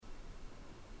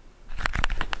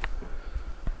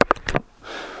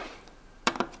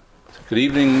Good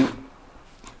evening.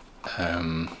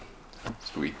 So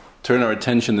we turn our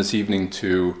attention this evening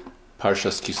to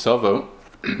Parshas Ki Savo,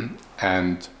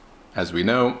 and as we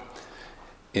know,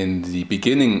 in the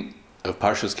beginning of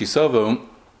Parshas Ki Savo,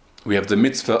 we have the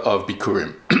mitzvah of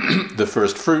Bikurim, the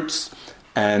first fruits,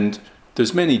 and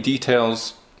there's many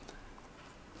details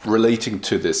relating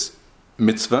to this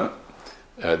mitzvah.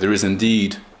 There is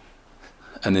indeed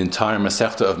an entire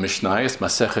Masechta of Mishnayos,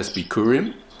 Maseches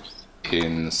Bikurim,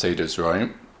 in Seder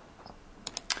Zerayim.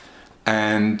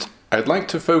 And I'd like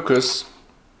to focus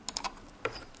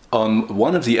on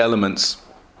one of the elements,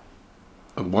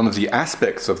 one of the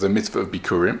aspects of the mitzvah of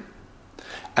Bikurim,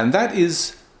 and that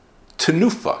is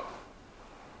tenufa.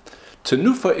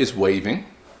 Tenufa is waving.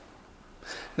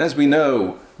 And as we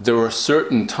know, there are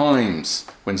certain times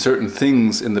when certain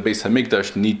things in the Beis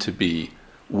HaMikdash need to be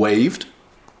waved.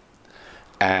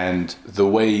 And the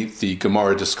way the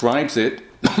Gemara describes it,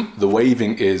 the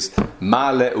waving is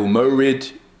ma'ale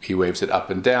u'morid, he waves it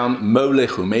up and down, molech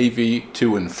u'mevi,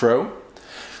 to and fro.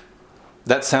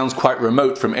 That sounds quite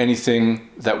remote from anything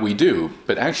that we do,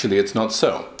 but actually it's not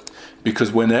so.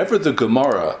 Because whenever the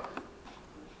Gemara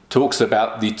talks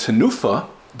about the tenufa,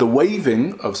 the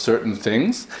waving of certain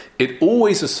things, it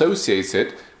always associates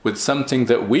it with something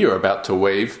that we are about to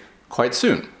wave quite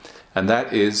soon. And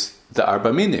that is the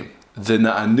arba minim. The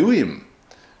na'anuim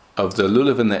of the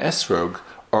lulav and the esrog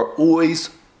are always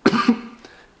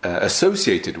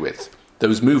associated with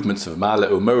those movements of ma'ale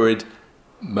u'morid,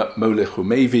 molech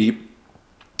u'mevi.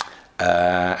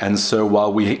 And so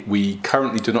while we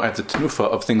currently do not have the tenufa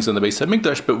of things in the Beis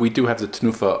HaMikdash, but we do have the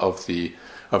tenufa of the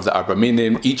arba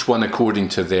minim, each one according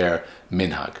to their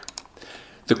minhag.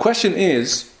 The question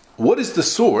is, what is the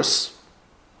source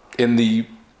in the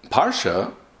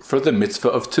parsha for the mitzvah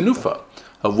of tenufa,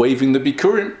 of waving the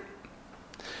bikurim?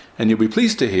 And you'll be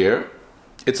pleased to hear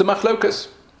it's a machlokas.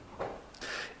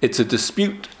 It's a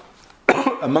dispute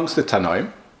amongst the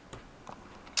Tanoim.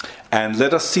 And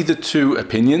let us see the two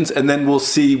opinions, and then we'll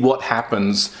see what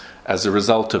happens as a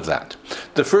result of that.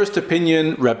 The first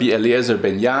opinion, Rabbi Eliezer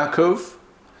ben Yaakov,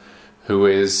 who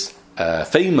is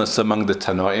famous among the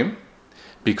Tanoim,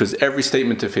 because every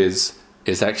statement of his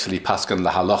is actually paskan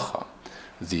lahalacha.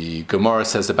 The Gemara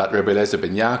says about Rabbi Eliezer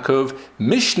ben Yaakov,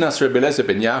 Mishnas Rabbi Eliezer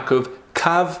ben Yaakov,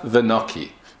 kav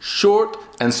v'noki, short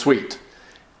and sweet.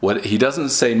 What he doesn't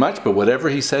say much, but whatever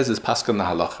he says is paskan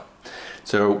lahalacha.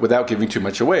 So, without giving too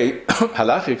much away,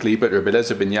 halachically, but Rabbi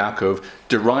Eliezer ben Yaakov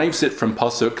derives it from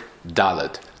pasuk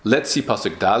daled. Let's see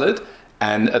pasuk daled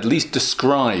and at least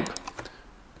describe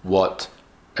what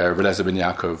Rabbi Eliezer ben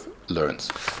Yaakov learns.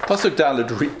 Pasuk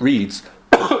daled reads,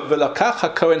 "V'lakach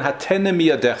haKohen hatene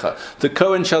miyadecha." The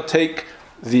Kohen shall take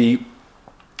the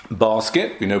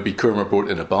basket. We know bikurim are brought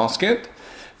in a basket.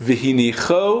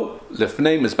 V'hinicho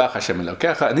lefnei mizbach Hashem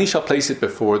Elokecha, and he shall place it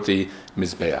before the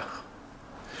mizbeach.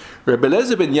 Rabbi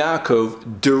Eliezer ben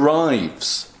Yaakov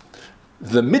derives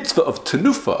the mitzvah of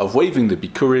tenufa, of waving the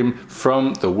bikurim,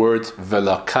 from the words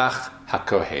 "V'lakach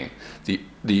haKohen."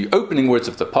 The opening words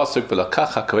of the pasuk, "V'lakach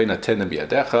haKohen hatene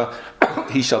miyadecha,"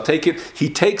 he shall take it. He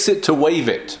takes it to wave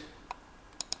it.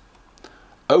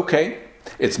 Okay,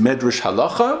 it's medrash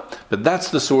halacha, but that's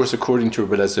the source according to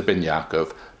Rabbi Eliezer ben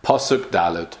Yaakov, pasuk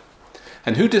daled.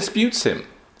 And who disputes him?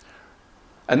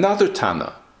 Another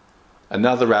Tana,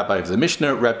 another rabbi of the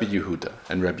Mishnah, Rabbi Yehuda.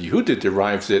 And Rabbi Yehuda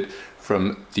derives it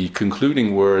from the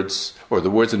concluding words, or the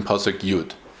words in pasuk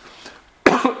Yud.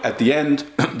 At the end,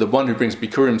 the one who brings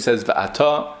bikurim says,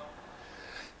 "Va'ata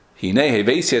hinei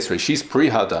heveisi es reshis pri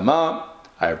hadama."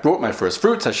 I have brought my first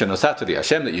fruits, Hashem nosatari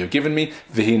Hashem, that you have given me.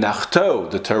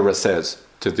 V'hinachto, the Torah says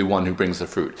to the one who brings the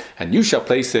fruit, and you shall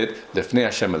place it lefnei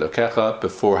Hashem Elokecha,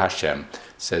 before Hashem.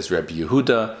 Says Rabbi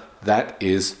Yehuda, that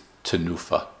is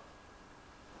tenufa.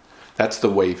 That's the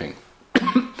waving.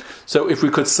 So if we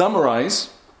could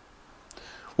summarize,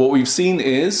 what we've seen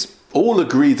is, all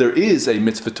agree there is a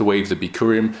mitzvah to wave the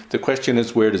bikurim. The question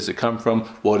is, where does it come from?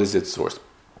 What is its source?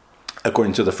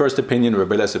 According to the first opinion,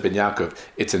 Rabbi Eliezer ben Yaakov,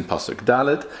 it's in pasuk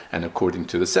daled, and according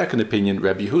to the second opinion,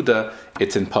 Rabbi Yehuda,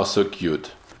 it's in pasuk yud.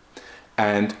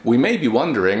 And we may be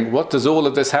wondering, what does all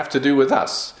of this have to do with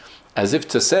us? As if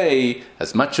to say,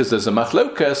 as much as there's a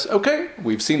machlokas, okay,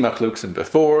 we've seen machlokas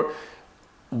before.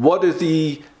 What are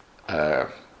the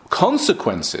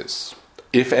consequences,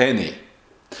 if any?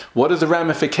 What are the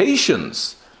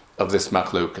ramifications of this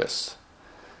machlokas?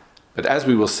 But as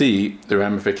we will see, the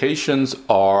ramifications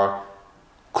are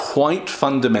quite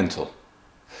fundamental,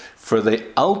 for they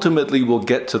ultimately will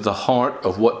get to the heart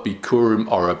of what bikurim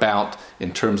are about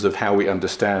in terms of how we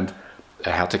understand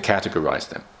how to categorize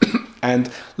them.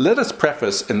 And let us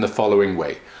preface in the following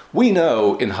way. We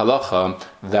know in halacha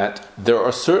that there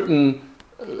are certain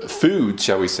foods,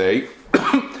 shall we say,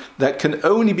 that can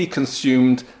only be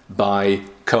consumed by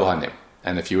Kohanim.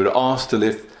 And if you were asked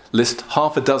to list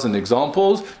half a dozen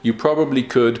examples, you probably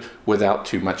could without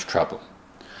too much trouble.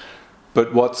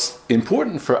 But what's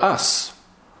important for us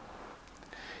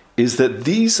is that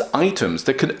these items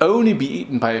that can only be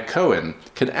eaten by a Kohen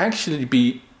can actually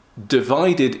be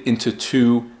divided into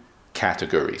two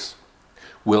categories.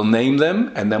 We'll name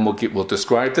them and then we'll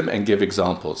describe them and give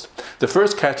examples. The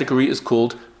first category is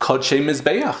called Kodshei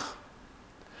Mizbeach.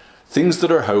 Things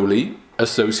that are holy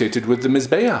associated with the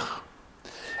Mizbeach.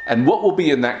 And what will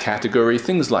be in that category?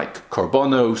 Things like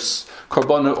korbanos,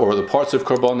 or the parts of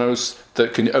korbanos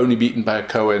that can only be eaten by a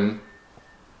Kohen.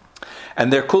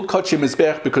 And they're called Kodshei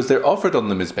Mizbeach because they're offered on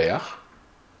the Mizbeach.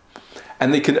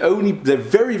 And they're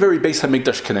very, very Beis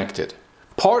HaMikdash connected.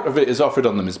 Part of it is offered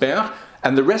on the Mizbeach,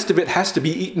 and the rest of it has to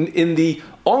be eaten in the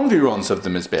environs of the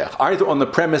Mizbeach, either on the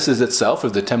premises itself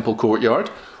of the temple courtyard,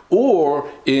 or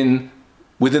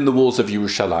within the walls of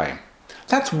Yerushalayim.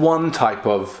 That's one type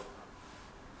of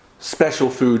special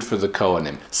food for the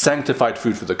Kohanim, sanctified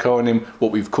food for the Kohanim,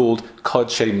 what we've called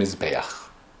Kodshei Mizbeach,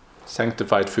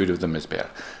 sanctified food of the Mizbeach.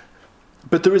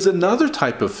 But there is another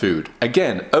type of food.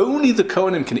 Again, only the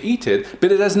Kohanim can eat it,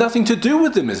 but it has nothing to do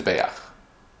with the Mizbeach.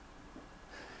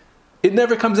 It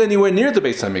never comes anywhere near the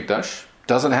Beis HaMikdash,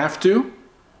 doesn't have to,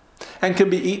 and can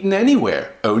be eaten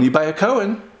anywhere, only by a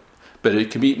Kohen, but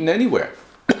it can be eaten anywhere.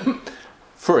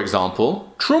 For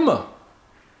example, Truma.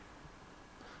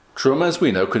 Truma, as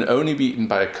we know, can only be eaten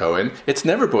by a Kohen. It's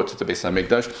never brought to the Beis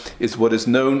HaMikdash. It's what is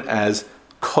known as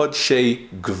Kodshei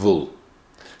Gvul,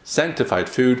 sanctified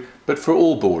food, but for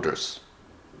all borders,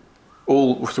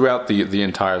 all throughout the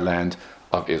entire land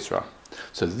of Israel.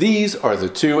 So these are the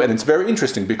two, and it's very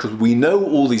interesting because we know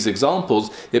all these examples.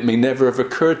 It may never have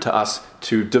occurred to us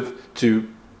to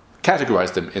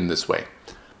categorize them in this way,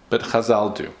 but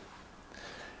Chazal do.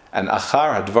 And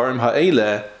achar hadvarim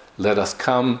ha'eleh, let us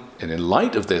come, and in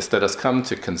light of this, let us come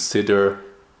to consider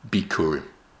bikurim.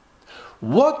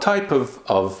 What type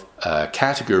of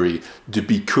category do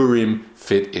bikurim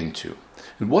fit into?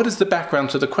 And what is the background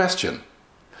to the question?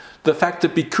 The fact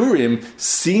that bikurim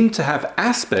seem to have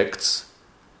aspects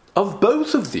of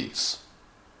both of these.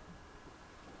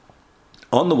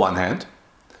 On the one hand,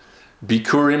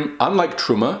 bikurim, unlike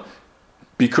truma,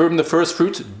 bikurim, the first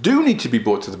fruits, do need to be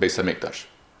brought to the Beis HaMikdash.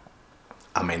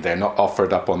 I mean, they're not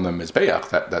offered up on the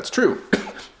Mizbeach, that's true.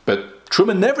 But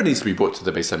truma never needs to be brought to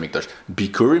the Beis HaMikdash.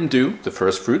 Bikurim do, the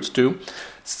first fruits do.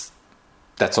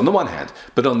 That's on the one hand.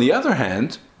 But on the other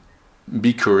hand,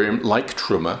 bikurim, like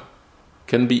truma,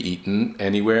 can be eaten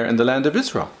anywhere in the land of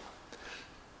Israel.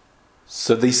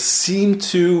 So they seem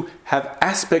to have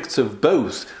aspects of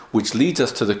both, which leads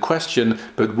us to the question,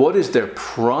 but what is their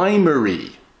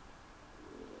primary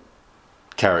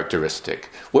characteristic?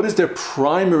 What is their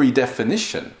primary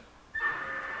definition?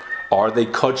 Are they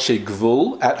Kodshei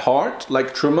Gvul at heart,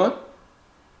 like Truma,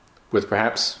 with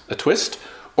perhaps a twist?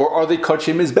 Or are they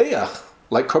Kodshei Mizbeach,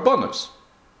 like Korbanos,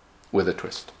 with a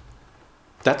twist?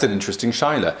 That's an interesting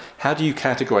shaila. How do you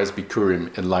categorize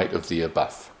Bikurim in light of the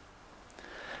above?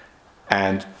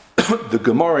 And the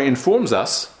Gemara informs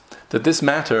us that this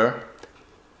matter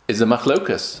is a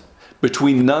machlokas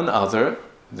between none other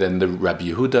than the Rabbi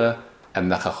Yehuda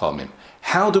and the Chachamim.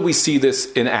 How do we see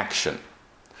this in action?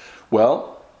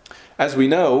 Well, as we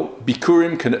know,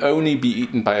 Bikurim can only be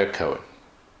eaten by a Kohen.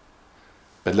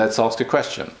 But let's ask a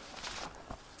question.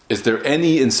 Is there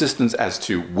any insistence as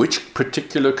to which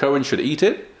particular Kohen should eat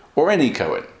it, or any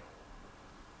Kohen?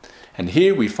 And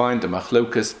here we find the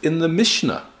machlokas in the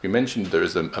Mishnah. We mentioned there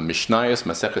is a Mishnayos,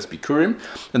 Maseches Bikurim,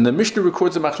 and the Mishnah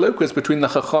records a machlokas between the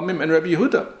Chachamim and Rabbi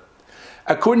Yehuda.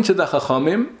 According to the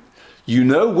Chachamim, you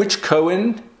know which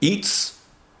Kohen eats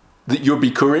your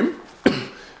Bikurim,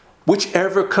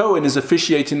 whichever Kohen is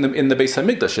officiating them in the Beis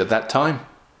HaMikdash at that time.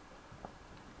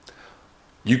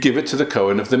 You give it to the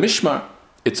Kohen of the Mishmar.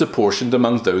 It's apportioned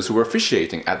among those who are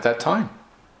officiating at that time.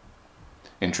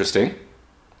 Interesting.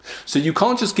 So you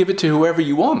can't just give it to whoever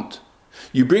you want.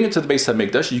 You bring it to the Beis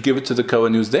HaMikdash, you give it to the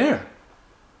Kohen who's there.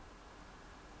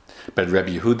 But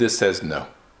Rabbi Yehuda says no.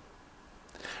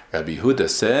 Rabbi Yehuda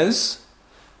says,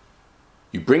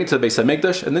 you bring it to the Beis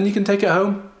HaMikdash and then you can take it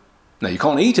home. Now you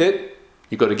can't eat it.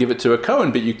 You've got to give it to a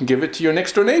Kohen, but you can give it to your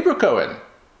next door neighbor Kohen,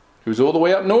 who's all the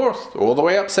way up north, or all the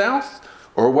way up south,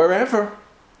 or wherever.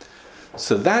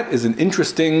 So that is an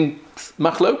interesting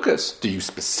machlokas. Do you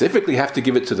specifically have to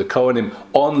give it to the Kohanim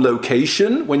on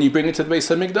location when you bring it to the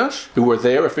Beis HaMikdash, who are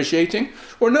there officiating?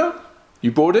 Or no,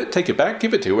 you bought it, take it back,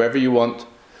 give it to whoever you want.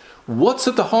 What's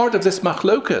at the heart of this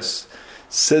machlokas?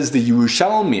 Says the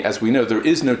Yerushalmi, as we know, there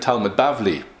is no Talmud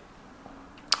Bavli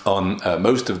on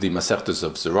most of the Masechtas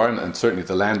of Zeraim, and certainly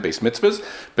the land-based mitzvahs,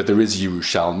 but there is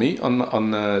Yerushalmi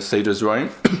on Seder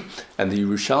Zeraim, and the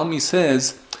Yerushalmi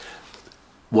says,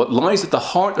 what lies at the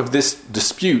heart of this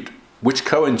dispute, which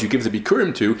Kohen do you give the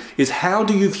Bikurim to, is how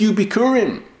do you view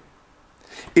Bikurim?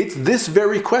 It's this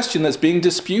very question that's being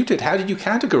disputed. How do you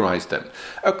categorize them?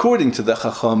 According to the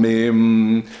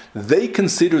Chachamim, they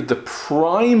considered the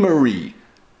primary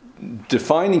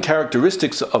defining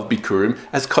characteristics of Bikurim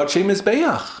as Kodshei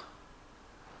Mizbeach.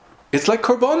 It's like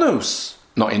Korbanos.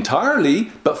 Not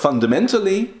entirely, but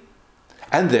fundamentally.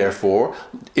 And therefore,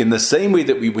 in the same way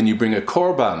that when you bring a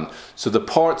Korban, so the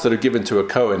parts that are given to a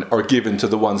Kohen are given to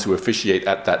the ones who officiate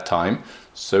at that time,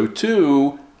 so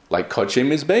too, like Kodshei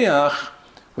Mizbeach,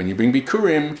 when you bring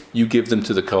Bikurim, you give them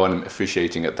to the Kohanim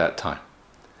officiating at that time.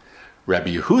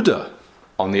 Rabbi Yehuda,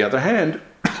 on the other hand,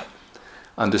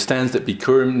 understands that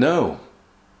Bikurim, no.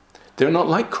 They're not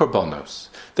like Korbanos.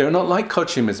 They're not like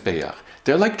Kodshei Mizbeach.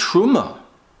 They're like Truma.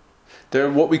 They're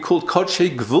what we call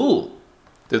Kodshei Gvul.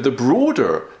 They're the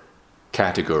broader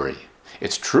category.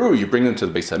 It's true, you bring them to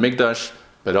the Beis HaMikdash,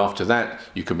 but after that,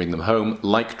 you can bring them home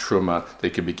like Truma. They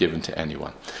can be given to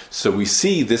anyone. So we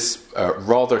see this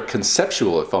rather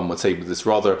conceptual, if one would say, this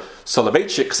rather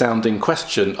Soloveitchik sounding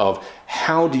question of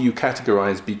how do you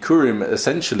categorize Bikurim,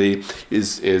 essentially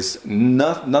is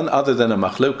none other than a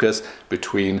machlokas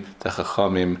between the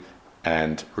Chachamim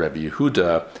and Rabbi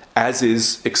Yehuda, as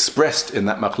is expressed in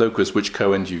that machlokas, which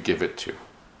Kohen do you give it to.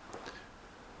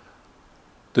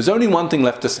 There's only one thing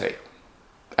left to say.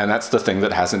 And that's the thing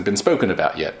that hasn't been spoken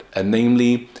about yet. And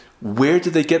namely, where do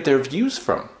they get their views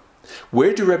from?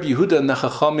 Where do Rabbi Yehuda and the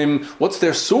Chachamim, what's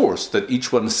their source that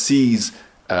each one sees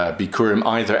Bikurim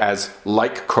either as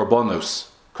like Korbanos,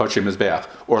 Kodshei Mizbeach,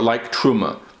 or like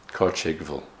Truma, Kodshei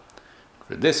Gvul?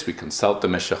 For this, we consult the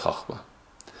Meshech Chochmah.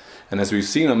 And as we've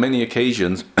seen on many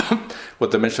occasions,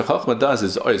 what the Meshech Chochmah does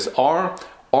is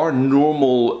our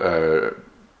normal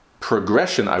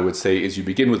progression, I would say, is you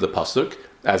begin with the Pasuk,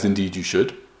 as indeed you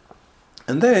should,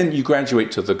 and then you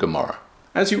graduate to the Gemara,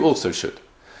 as you also should.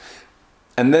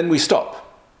 And then we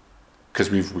stop,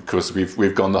 because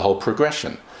we've gone the whole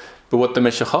progression. But what the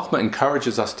Meshech Chochmah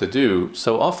encourages us to do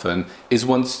so often is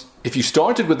if you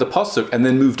started with the Pasuk and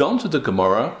then moved on to the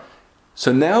Gemara,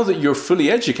 so now that you're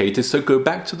fully educated, so go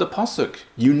back to the Pasuk.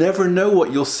 You never know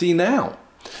what you'll see now.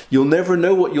 You'll never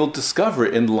know what you'll discover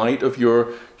in light of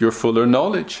your fuller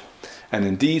knowledge. And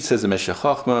indeed, says the Meshech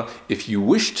Chochmah, if you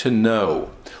wish to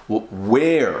know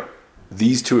where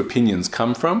these two opinions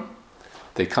come from,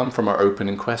 they come from our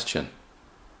opening question.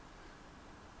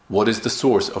 What is the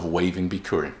source of waiving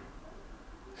Bikurim?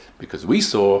 Because we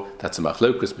saw that's a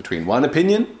machlokus between one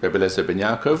opinion, Rebbe Eliezer ben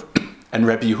Yaakov, and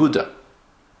Rabbi Yehuda.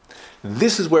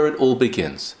 This is where it all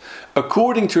begins.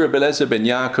 According to Rebbe Eliezer ben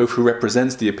Yaakov, who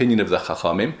represents the opinion of the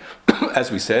Chachamim,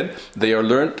 as we said, they are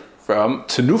learnt from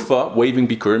Tenufa, waving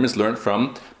Bikurim is learnt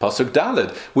from Pasuk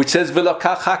Daled, which says,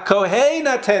 V'lokach hakohen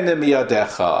atene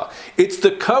miyadecha. It's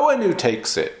the Kohen who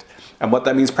takes it. And what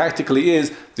that means practically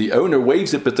is, the owner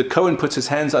waves it, but the Kohen puts his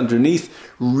hands underneath,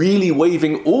 really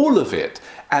waving all of it.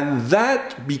 And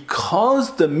that,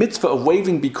 because the mitzvah of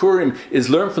waving Bikurim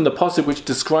is learned from the Pasuk, which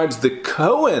describes the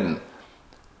Kohen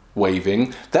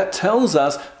waving, that tells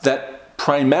us that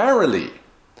primarily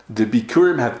the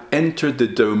Bikurim have entered the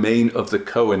domain of the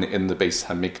Kohen in the Beis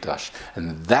HaMikdash.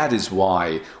 And that is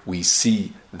why we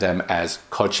see them as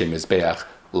Kodshei Mizbeach,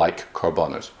 like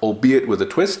Korbanos. Albeit with a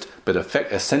twist, but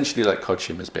essentially like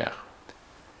Kodshei Mizbeach.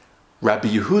 Rabbi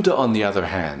Yehuda, on the other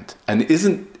hand, and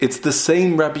it's the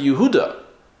same Rabbi Yehuda.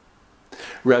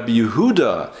 Rabbi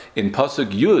Yehuda in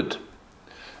Pasuk Yud,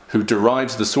 who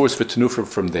derives the source for Tenufa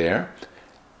from there,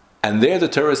 and there the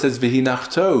Torah says,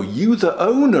 V'hinachto, you the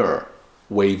owner,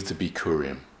 wave the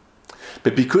Bikurim.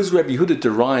 But because Rabbi Yehuda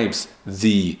derives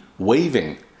the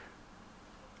waving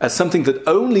as something that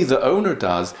only the owner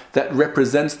does, that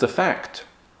represents the fact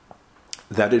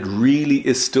that it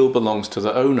really still belongs to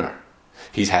the owner.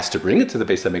 He has to bring it to the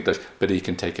Beis HaMikdash, but he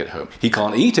can take it home. He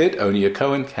can't eat it, only a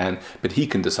Kohen can, but he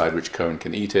can decide which Kohen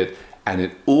can eat it, and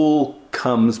it all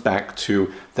comes back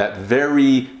to that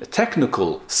very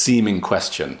technical seeming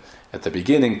question at the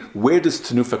beginning, where does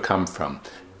Tenufa come from?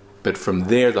 But from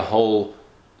there, the whole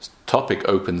topic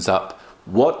opens up.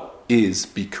 What is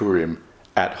Bikurim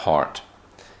at heart?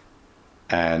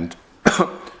 And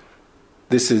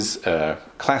this is a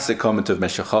classic comment of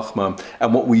Meshech Chochmah.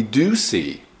 And what we do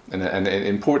see, and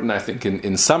important, I think,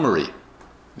 in summary,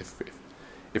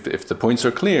 if the points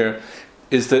are clear,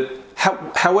 is that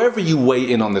however you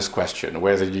weigh in on this question,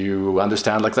 whether you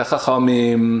understand like the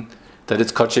Chachamim, that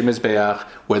it's Kodshe Mizbeach,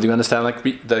 whether you understand like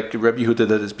Rabbi Yehuda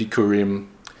that it's Bikurim,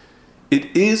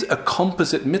 it is a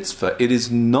composite mitzvah. It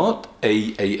is not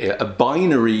a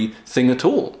binary thing at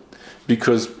all,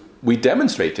 because we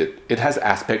demonstrated it has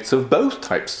aspects of both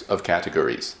types of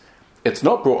categories. It's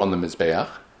not brought on the Mizbeach,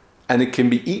 and it can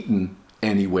be eaten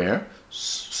anywhere.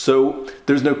 So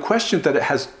there's no question that it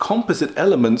has composite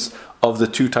elements of the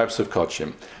two types of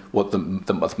kodshim. What the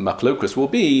machlokus will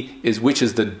be is which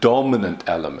is the dominant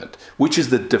element, which is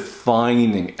the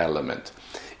defining element.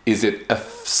 Is it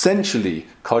essentially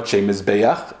kodshe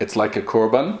mizbeach, it's like a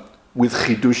korban, with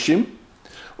chidushim,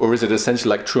 or is it essentially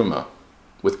like truma,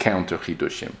 with counter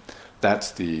chidushim?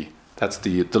 That's the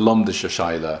lomdisha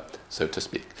shaila, so to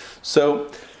speak. So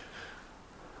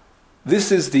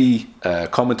this is the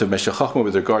comment of Meshech Chochmah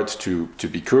with regards to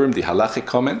Bikurim, the halachic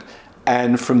comment,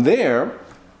 and from there,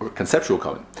 or conceptual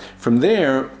comment, from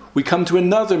there we come to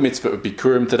another mitzvah of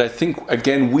Bikurim that I think,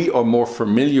 again, we are more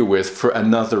familiar with for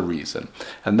another reason,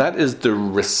 and that is the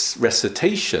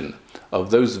recitation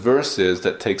of those verses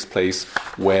that takes place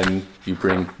when you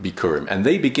bring Bikurim. And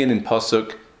they begin in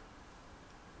Pasuk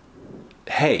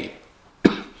Hey.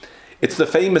 It's the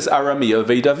famous Aramia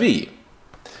Veidavi.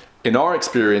 In our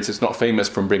experience, it's not famous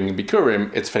from bringing Bikurim,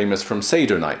 it's famous from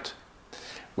Seder night,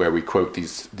 where we quote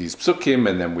these psukim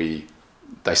and then we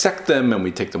dissect them and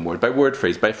we take them word by word,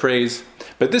 phrase by phrase.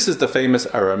 But this is the famous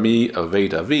Arami of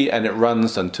Veidavi, and it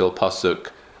runs until Pasuk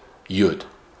Yud,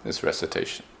 this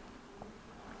recitation.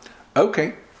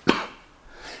 Okay.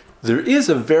 There is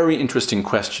a very interesting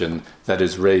question that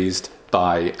is raised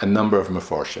by a number of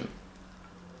Mefarshim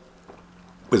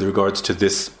with regards to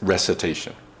this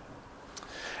recitation.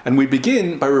 And we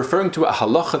begin by referring to a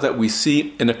halacha that we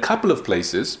see in a couple of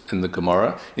places in the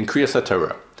Gemara, in Kriyas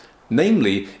HaTorah.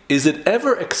 Namely, is it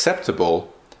ever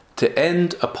acceptable to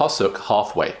end a pasuk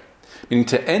halfway? Meaning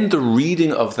to end the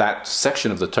reading of that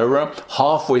section of the Torah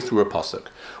halfway through a pasuk.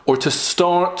 Or to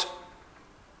start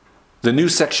the new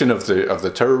section of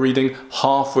the Torah reading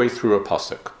halfway through a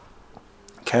pasuk.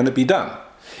 Can it be done?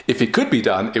 If it could be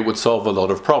done, it would solve a lot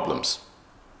of problems.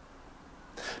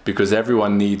 Because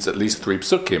everyone needs at least 3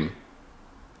 psukim.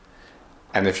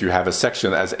 And if you have a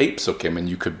section that has 8 psukim, and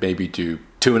you could maybe do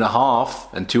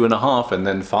 2.5 and 2.5 and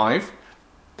then 5,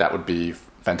 that would be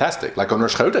fantastic. Like on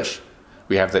Rosh Chodesh,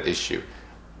 we have that issue.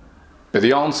 But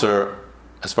the answer,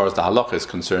 as far as the halakha is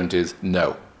concerned, is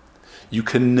no. You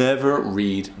can never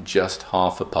read just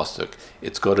half a pasuk.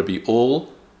 It's got to be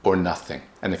all or nothing.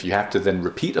 And if you have to then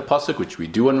repeat a pasuk, which we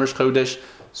do on Rosh Chodesh,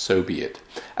 so be it.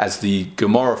 As the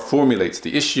Gemara formulates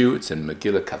the issue, it's in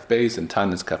Megillah Kaf Beis and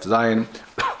Tanis Kaf Zayin.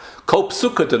 Kol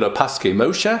psuka de lo paske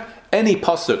Moshe, any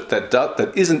pasuk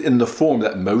that isn't in the form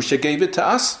that Moshe gave it to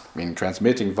us, meaning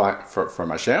transmitting from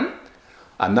Hashem,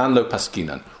 anan lo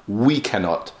paskinan. We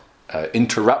cannot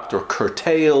interrupt or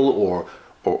curtail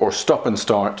or stop and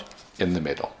start in the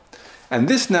middle. And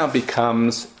this now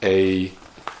becomes a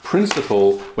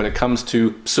principle when it comes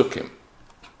to psukim.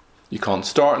 You can't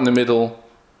start in the middle.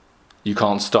 You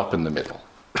can't stop in the middle.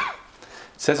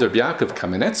 Says Rabbi Yaakov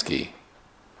Kamenetsky,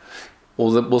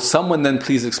 will someone then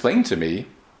please explain to me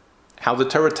how the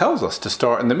Torah tells us to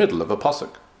start in the middle of a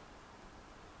pasuk?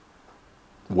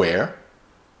 Where?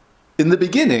 In the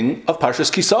beginning of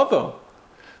Parshas Ki Savo,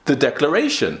 the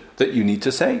declaration that you need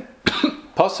to say.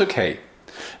 Pasuk Hey.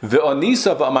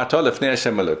 Ve'onisa v'amarta lefnei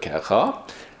Hashem Elokecha,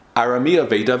 Aramia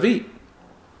Veidavi.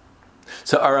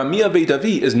 So Aramia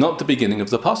Veidavi is not the beginning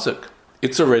of the pasuk.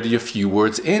 It's already a few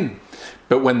words in.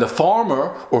 But when the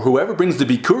farmer or whoever brings the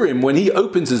Bikurim, when he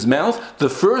opens his mouth, the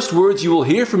first words you will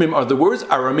hear from him are the words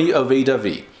Aramia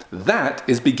Veidavi. That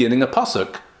is beginning a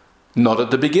pasuk, not at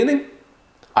the beginning.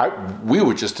 We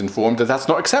were just informed that that's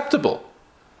not acceptable.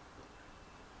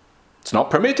 It's not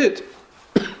permitted.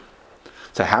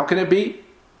 So how can it be?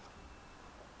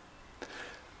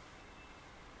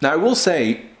 Now I will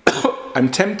say, I'm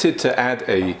tempted to add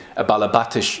a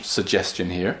balabatish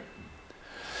suggestion here.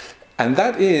 And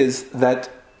that is that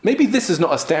maybe this is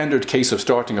not a standard case of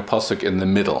starting a pasuk in the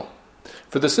middle.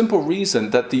 For the simple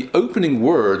reason that the opening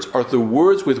words are the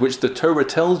words with which the Torah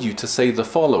tells you to say the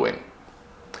following.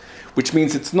 Which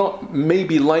means it's not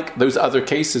maybe like those other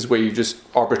cases where you just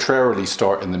arbitrarily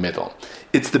start in the middle.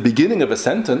 It's the beginning of a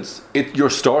sentence. You're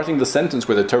starting the sentence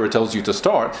where the Torah tells you to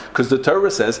start, because the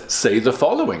Torah says, say the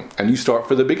following. And you start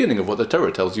for the beginning of what the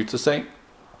Torah tells you to say.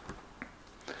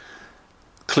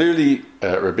 Clearly,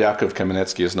 Rabbi Yaakov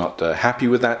Kamenetsky is not happy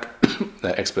with that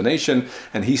explanation,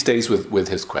 and he stays with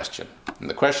his question. And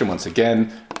the question, once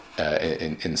again,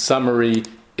 in summary,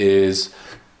 is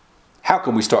how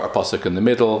can we start a pasuk in the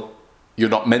middle? you're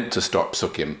not meant to start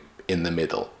psukim in the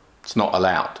middle. It's not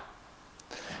allowed.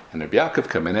 And Rabbi Yaakov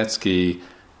Kamenetsky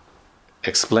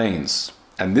explains,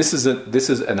 and this is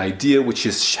an idea which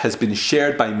has been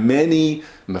shared by many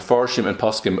mefarshim and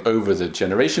poskim over the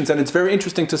generations, and it's very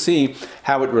interesting to see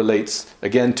how it relates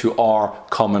again to our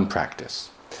common practice.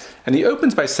 And he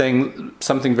opens by saying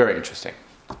something very interesting.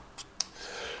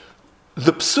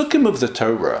 The psukim of the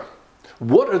Torah,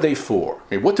 what are they for?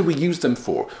 I mean, what do we use them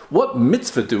for? What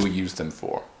mitzvah do we use them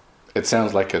for? It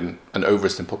sounds like an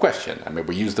oversimple question. I mean,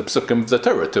 we use the psukim of the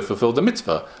Torah to fulfill the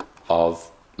mitzvah of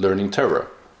learning Torah.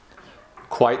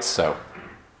 Quite so.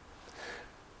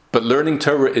 But learning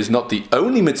Torah is not the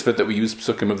only mitzvah that we use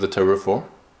psukim of the Torah for.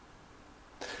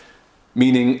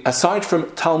 Meaning, aside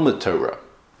from Talmud Torah,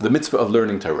 the mitzvah of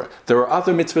learning Torah, there are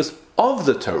other mitzvahs of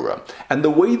the Torah. And the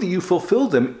way that you fulfill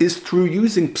them is through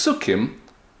using psukim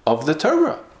of the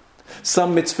Torah.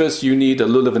 Some mitzvahs you need a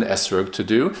lulav and esrog to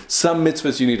do, some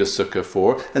mitzvahs you need a sukkah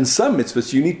for, and some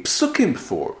mitzvahs you need psukim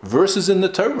for, verses in the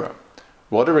Torah.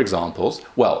 What are examples?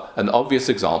 Well, an obvious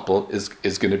example is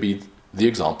going to be the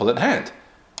example at hand,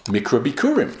 Mikra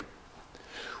Bikurim.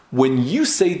 When you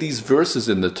say these verses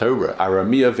in the Torah,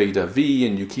 Aramia Vedavi,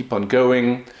 and you keep on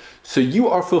going, so you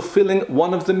are fulfilling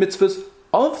one of the mitzvahs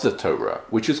of the Torah,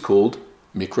 which is called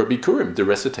Mikra Bikurim. The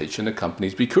recitation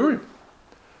accompanies Bikurim.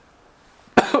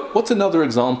 What's another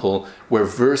example where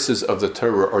verses of the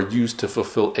Torah are used to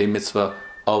fulfill a mitzvah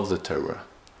of the Torah?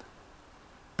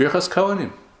 Birchas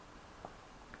Kohanim.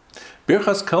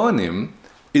 Birchas Kohanim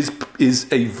is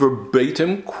a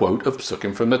verbatim quote of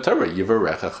psukim from the Torah.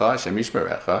 Yivarechacha, Hashem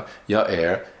Yishmerecha,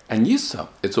 Ya'er, and Yisa.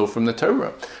 It's all from the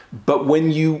Torah. But when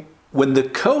the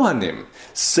Kohanim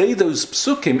say those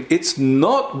psukim, it's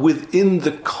not within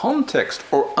the context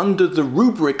or under the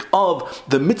rubric of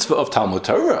the mitzvah of Talmud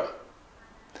Torah.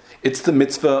 It's the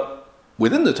mitzvah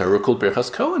within the Torah called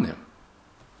Birchas Kohanim.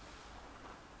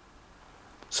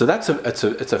 So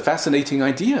it's a fascinating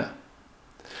idea.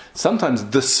 Sometimes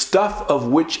the stuff of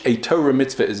which a Torah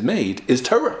mitzvah is made is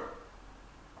Torah.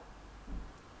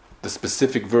 The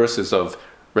specific verses of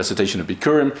recitation of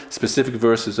Bikurim, specific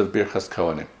verses of Birchas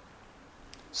Kohanim.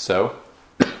 So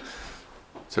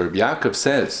Rabbi Yaakov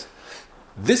says,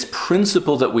 this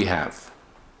principle that we have,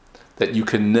 that you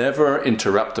can never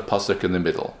interrupt a pasuk in the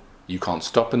middle, you can't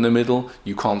stop in the middle,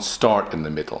 you can't start in the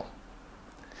middle,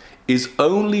 is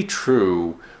only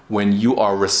true when you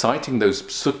are reciting those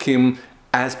psukim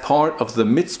as part of the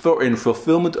mitzvah or in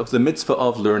fulfillment of the mitzvah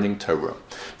of learning Torah.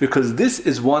 Because this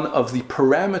is one of the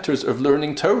parameters of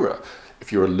learning Torah.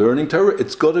 If you're learning Torah,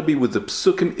 it's got to be with the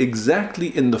psukim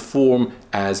exactly in the form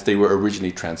as they were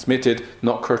originally transmitted,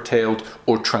 not curtailed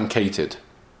or truncated.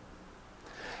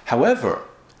 However,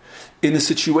 in a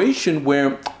situation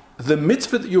where the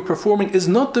mitzvah that you're performing is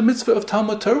not the mitzvah of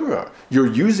Talmud Torah,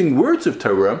 you're using words of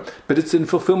Torah, but it's in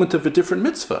fulfillment of a different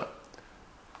mitzvah,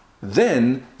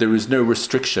 then there is no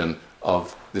restriction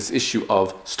of this issue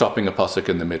of stopping a pasuk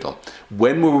in the middle.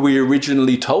 When were we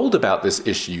originally told about this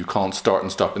issue? You can't start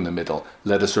and stop in the middle.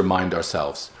 Let us remind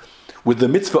ourselves. With the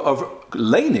mitzvah of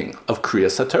laning, of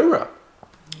Kriyas HaTorah.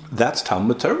 That's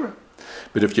Talmud Torah.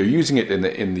 But if you're using it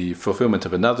in the fulfillment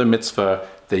of another mitzvah,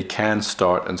 they can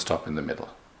start and stop in the middle.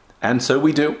 And so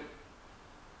we do.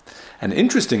 And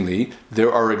interestingly,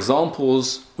 there are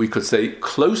examples, we could say,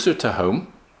 closer to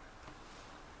home,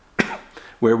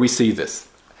 where we see this.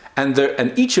 And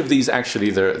each of these, actually,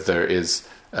 there is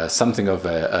something of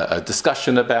a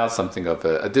discussion about, something of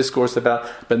a discourse about.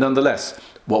 But nonetheless,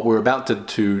 what we're about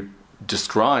to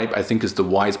describe, I think, is the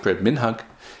widespread minhag.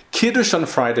 Kiddush on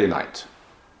Friday night.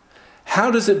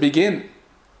 How does it begin?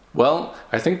 Well,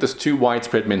 I think there's two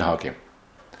widespread minhagim.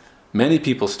 Many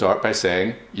people start by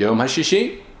saying, Yom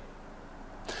HaShishi.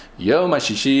 Yom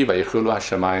HaShishi vayichulu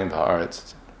hashamayim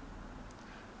v'haaretz.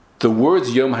 The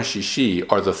words Yom HaShishi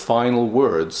are the final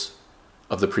words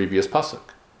of the previous pasuk.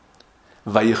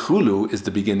 Vayichulu is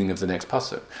the beginning of the next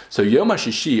pasuk. So Yom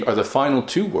HaShishi are the final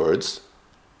two words,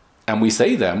 and we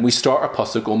say them, we start our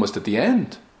pasuk almost at the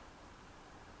end.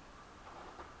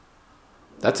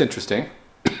 That's interesting.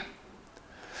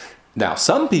 Now,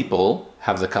 some people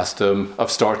have the custom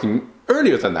of starting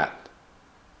earlier than that.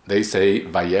 They say,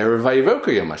 Vayer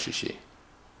Vayivoka Yom HaShishi.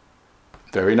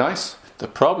 Very nice. The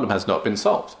problem has not been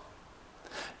solved.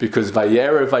 Because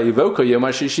Vayer Vayivoka Yom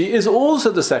HaShishi is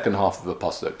also the second half of the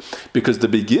pasuk. Because the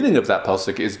beginning of that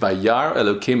pasuk is Vayar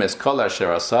Elokim es kol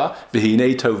asher asa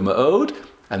v'hinei tov ma'od,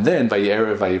 and then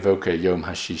Vayer Vayivoka Yom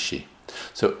HaShishi.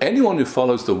 So anyone who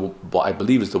follows what I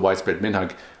believe is the widespread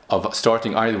minhag of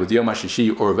starting either with Yom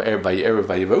HaShishi or Vayer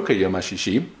Vayivoka Yom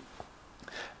HaShishi,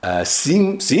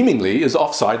 seemingly is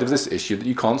offside of this issue that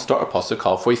you can't start a pasuk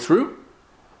halfway through.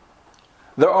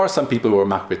 There are some people who are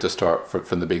makbid to start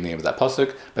from the beginning of that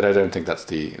pasuk, but I don't think that's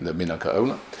the minhag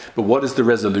ha'olam. But what is the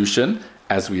resolution?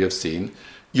 As we have seen,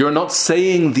 you're not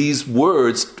saying these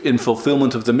words in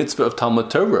fulfillment of the mitzvah of Talmud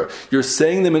Torah. You're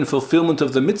saying them in fulfillment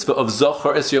of the mitzvah of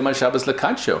Zochar es Yom HaShabbos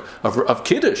L'Kadsho, of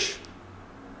Kiddush.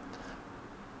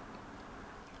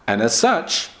 And as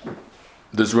such,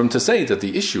 there's room to say that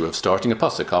the issue of starting a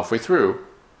pasuk halfway through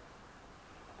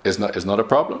is not a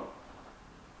problem.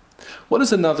 What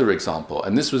is another example?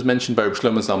 And this was mentioned by Reb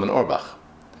Shlomo Zalman Auerbach.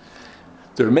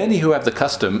 There are many who have the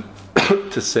custom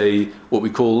to say what we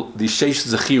call the Sheish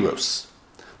Zechiros,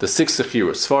 the 6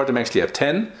 Zechiros. Sephardim actually have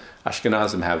 10,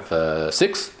 Ashkenazim have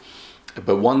 6,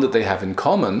 but one that they have in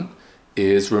common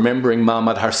is remembering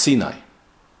Ma'amad Har Sinai.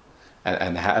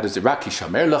 And how does it? Raki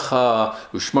Shamer Lacha,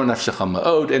 Ushmor Nafshecha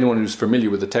Ma'od. Anyone who's familiar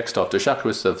with the text after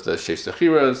Shacharis of the Sheish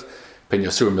Zechiros, Pen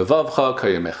Yosur Mevavcha,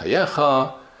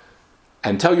 Kayemechayecha,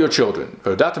 and tell your children,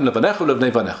 V'odatem levanecha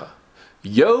levnei vanecha,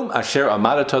 Yom asher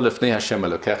amarata lefnei Hashem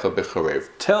Elokecha b'chorev.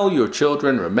 Tell your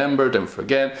children, remember, don't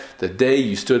forget, the day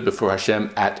you stood before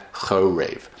Hashem at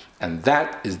Chorev. And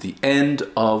that is the end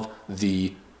of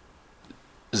the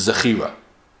Zechira,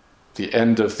 the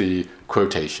end of the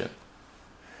quotation.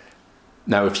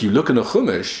 Now, if you look in a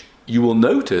Chumash, you will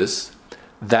notice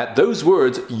that those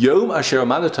words, Yom asher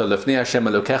amarata lefnei Hashem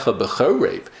Elokecha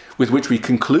b'chorev, with which we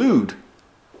conclude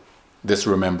this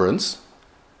remembrance,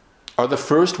 are the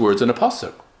first words in a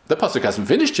pasuk. The pasuk hasn't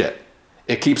finished yet.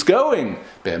 It keeps going.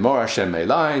 Be'emor Hashem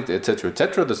Elai, etc.,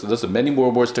 etc. There's many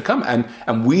more words to come,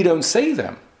 and we don't say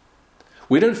them.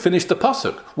 We don't finish the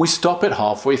pasuk. We stop it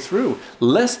halfway through,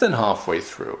 less than halfway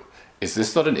through. Is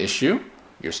this not an issue?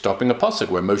 You're stopping a pasuk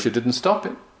where Moshe didn't stop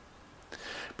it.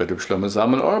 But Reb Shlomo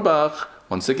Zalman Auerbach,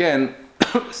 once again,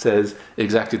 says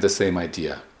exactly the same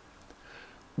idea.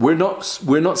 We're not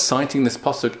citing this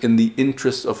pasuk in the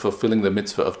interest of fulfilling the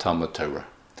mitzvah of Talmud Torah.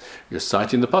 You're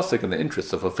citing the pasuk in the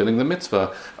interest of fulfilling the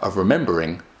mitzvah of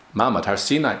remembering Ma'amad Har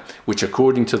Sinai, which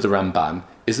according to the Ramban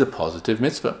is a positive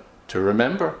mitzvah, to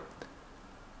remember.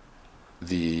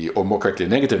 Or more correctly, a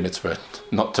negative mitzvah,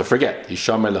 not to forget.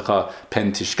 Hishamer lecha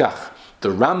pen tishkach. The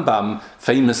Rambam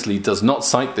famously does not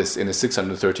cite this in his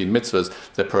 613 mitzvahs,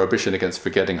 the prohibition against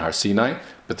forgetting Har Sinai,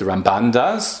 but the Ramban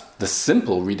does. The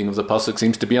simple reading of the pasuk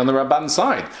seems to be on the Ramban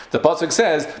side. The pasuk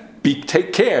says,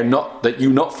 take care that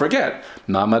you not forget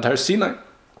Ma'amad Har Sinai.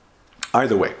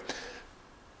 Either way,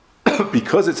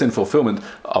 because it's in fulfillment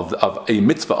of a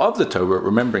mitzvah of the Torah,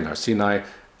 remembering Har Sinai,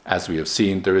 as we have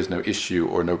seen, there is no issue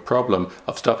or no problem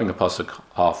of stopping a pasuk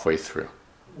halfway through.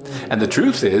 And the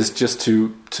truth is, just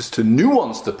to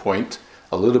nuance the point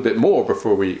a little bit more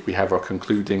before we have our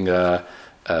concluding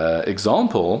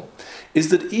example, is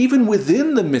that even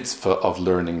within the mitzvah of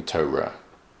learning Torah,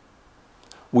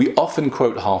 we often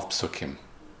quote half psukim.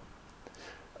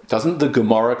 Doesn't the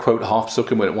Gemara quote half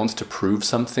psukim when it wants to prove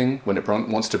something, when it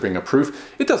wants to bring a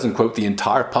proof? It doesn't quote the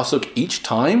entire pasuk each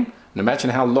time. And imagine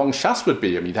how long Shas would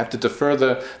be. I mean, you'd have to defer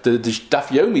the Daf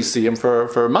Yomi siyum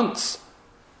for months.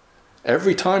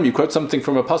 Every time you quote something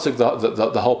from a pasuk,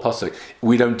 the whole pasuk.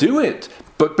 We don't do it.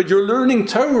 But you're learning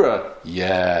Torah.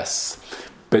 Yes.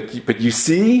 But you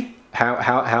see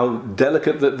how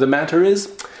delicate the matter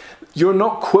is? You're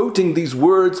not quoting these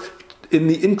words in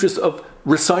the interest of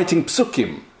reciting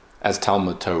psukim as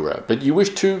Talmud Torah, but you wish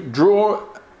to draw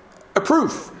a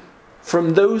proof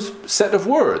from those set of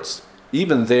words.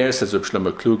 Even there, says Reb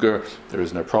Shlomo Kluger, there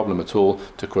is no problem at all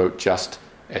to quote just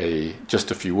a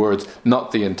few words,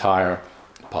 not the entire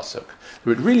pasuk.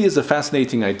 It really is a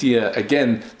fascinating idea.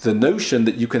 Again, the notion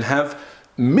that you can have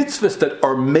mitzvahs that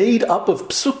are made up of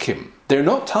psukim. They're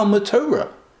not Talmud Torah,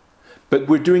 but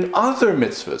we're doing other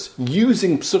mitzvahs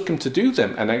using psukim to do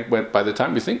them. And by the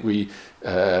time we think we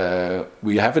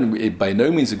haven't by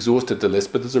no means exhausted the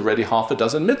list, but there's already half a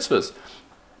dozen mitzvahs.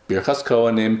 Birchas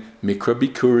Kohanim, Mikra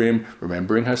Bikurim,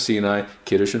 remembering Har Sinai,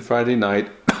 Kiddush on Friday night.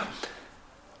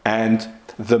 And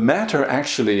the matter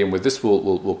actually, and with this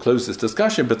we'll close this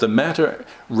discussion, but the matter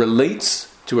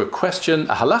relates to a question,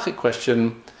 a halachic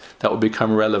question, that will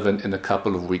become relevant in a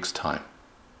couple of weeks' time.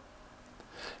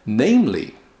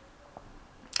 Namely,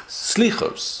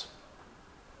 slichos.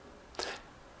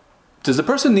 Does a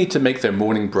person need to make their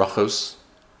morning brachos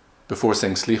before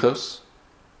saying slichos?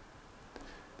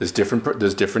 There's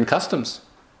different customs.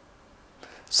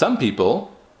 Some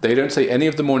people, they don't say any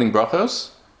of the morning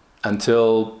brachos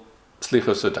until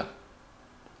slichos are done,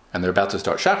 and they're about to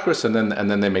start shachris, and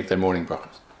then they make their morning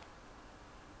brachos.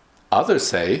 Others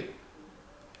say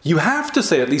you have to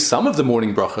say at least some of the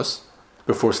morning brachos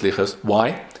before slichos.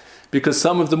 Why? Because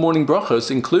some of the morning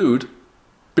brachos include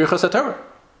birchas HaTorah,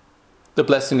 the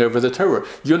blessing over the Torah.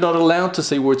 You're not allowed to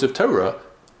say words of Torah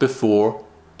before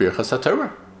Birchas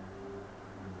HaTorah.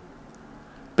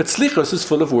 But Slichos is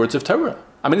full of words of Torah.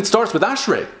 I mean, it starts with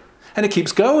Ashrei, and it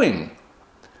keeps going.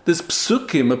 There's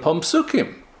psukim upon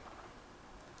psukim.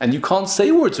 And you can't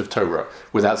say words of Torah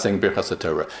without saying Birchas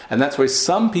HaTorah. And that's why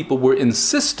some people were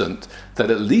insistent that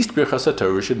at least Birchas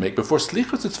HaTorah should make before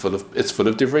Slichos. It's full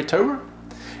of Divrei Torah.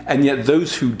 And yet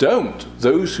those who don't,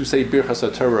 those who say Birchas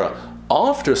HaTorah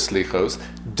after Slichos,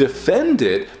 defend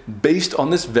it based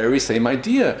on this very same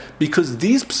idea. Because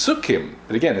these psukim,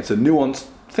 and again, it's a nuanced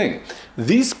thing,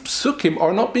 these psukim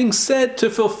are not being said to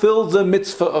fulfill the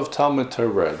mitzvah of Talmud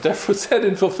Torah. Therefore said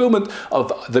in fulfillment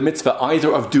of the mitzvah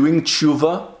either of doing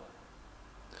tshuva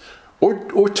or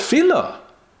tefillah.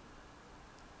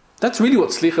 That's really what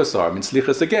slichas are. I mean,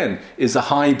 slichas, again, is a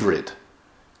hybrid.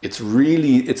 It's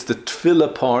the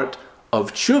tefillah part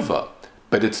of tshuva,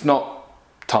 but it's not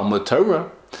Talmud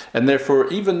Torah. And therefore,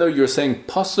 even though you're saying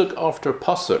pasuk after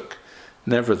pasuk,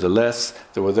 nevertheless,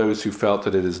 there were those who felt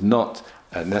that it is not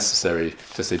necessary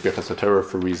to say Birchas HaTorah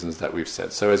for reasons that we've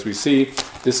said. So as we see,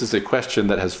 this is a question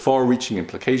that has far-reaching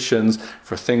implications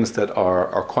for things that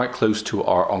are quite close to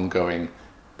our ongoing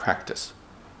practice.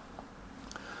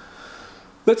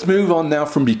 Let's move on now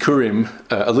from Bikurim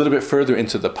a little bit further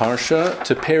into the Parsha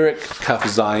to Perek Kaf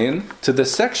Zayin, to the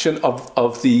section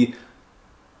of the,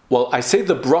 well, I say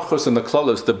the brachos and the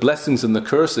klalos, the blessings and the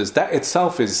curses, that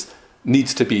itself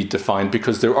needs to be defined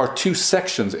because there are two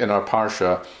sections in our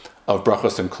Parsha of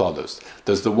brachos and klalos.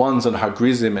 There's the ones on Har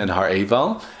Grizim and Har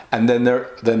Eval, and then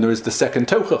there is the second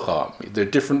Tochacha. There are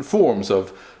different forms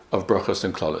of brachos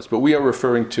and klalos. But we are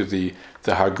referring to the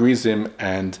Har Grizim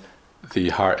and the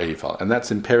Har Eval. And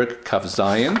that's in Perek Kaf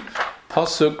Zayin.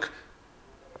 Pasuk,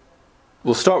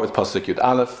 we'll start with Pasuk Yud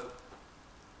Aleph.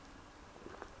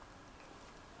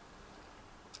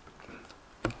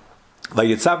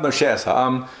 Vayitzav Moshe es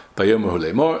ha'am bayomer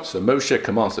lemor. So Moshe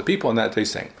commands the people on that day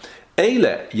saying,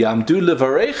 Eile yamdu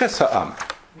levarech es ha'am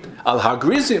al Har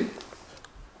Grizim.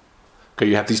 Okay,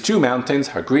 you have these two mountains,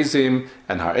 Har Grizim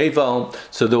and Har Eval.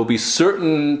 So there will be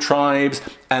certain tribes,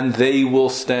 and they will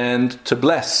stand to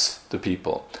bless the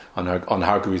people on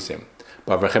Har Grizim.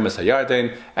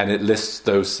 And it lists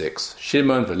those six: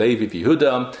 Shimon, Levi,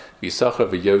 Yehuda,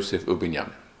 Yisachar, Yosef,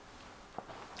 Ubinyamin.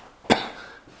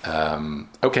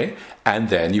 Okay, and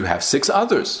then you have six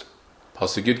others.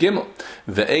 Pasuk Yud Gimel.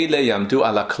 Ve'ele yamdu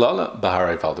ala klala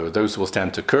b'Har Eval. There are those who will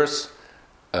stand to curse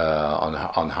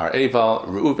on Har Eval.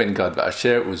 Reuven, Gad,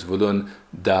 V'Asher, Uzvulun,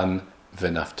 Dan,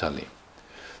 V'Naftali.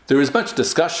 There is much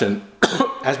discussion,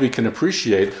 as we can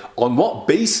appreciate, on what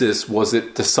basis was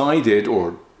it decided,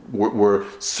 or were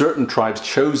certain tribes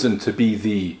chosen to be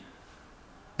the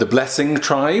blessing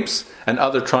tribes, and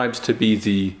other tribes to be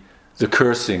the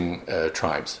cursing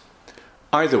tribes.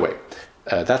 Either way,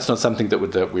 that's not something that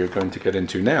we're going to get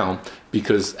into now,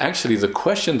 because actually the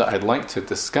question that I'd like to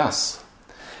discuss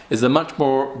is a much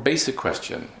more basic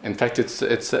question. In fact, it's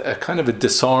a kind of a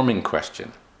disarming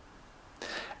question.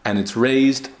 And it's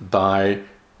raised by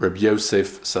Reb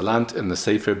Yosef Salant in the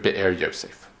Sefer Be'er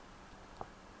Yosef.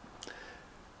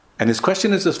 And his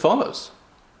question is as follows.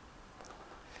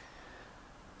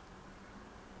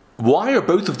 Why are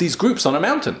both of these groups on a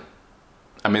mountain?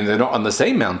 I mean, they're not on the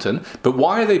same mountain, but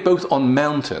why are they both on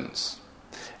mountains?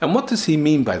 And what does he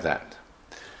mean by that?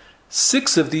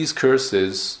 Six of these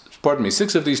tribes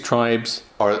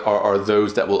are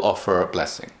those that will offer a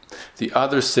blessing. The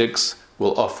other six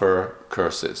will offer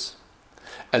curses.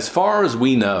 As far as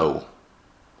we know,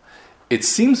 it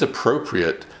seems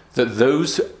appropriate that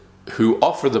those who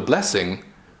offer the blessing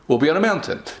will be on a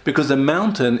mountain, because a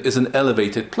mountain is an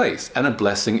elevated place and a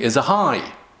blessing is a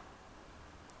high.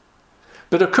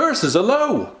 But a curse is a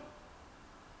low.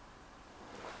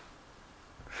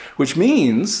 Which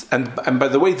means, and by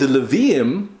the way, the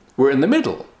Leviim were in the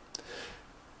middle.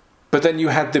 But then you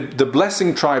had the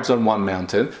blessing tribes on one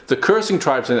mountain, the cursing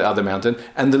tribes on the other mountain,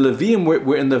 and the Leviim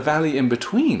were in the valley in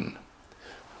between.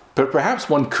 But perhaps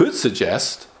one could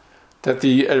suggest that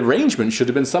the arrangement should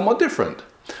have been somewhat different.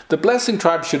 The blessing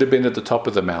tribe should have been at the top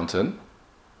of the mountain.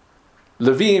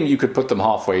 Leviim, you could put them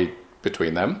halfway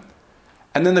between them.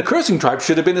 And then the cursing tribe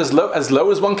should have been as low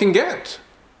as one can get,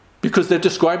 because they're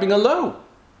describing a low.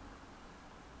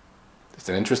 It's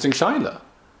an interesting shaila,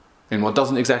 and one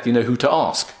doesn't exactly know who to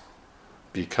ask,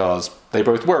 because they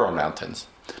both were on mountains.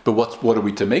 But what are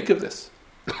we to make of this?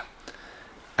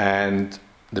 And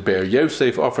the Be'er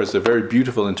Yosef offers a very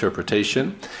beautiful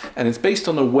interpretation, and it's based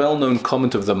on a well-known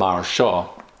comment of the Maharsha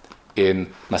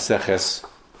in Maseches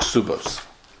Ksubos.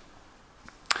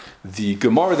 The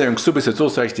Gemara there in Ksubos, it's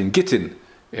also actually in Gittin,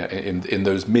 in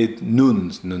those mid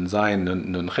nuns, nun zayin,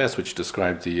 nun ches, which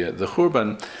describe the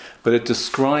Churban, but it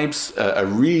describes a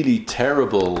really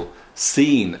terrible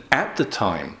scene at the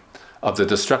time of the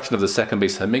destruction of the second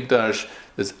Beis Hamikdash.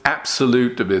 There's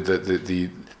absolute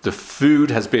the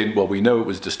food has been, well, we know it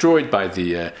was destroyed by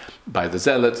the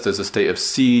zealots. There's a state of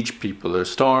siege. People are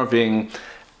starving,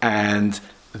 and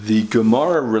the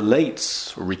Gemara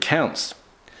recounts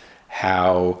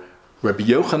how Rabbi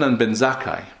Yochanan ben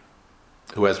Zakkai,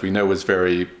 who, as we know, was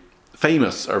very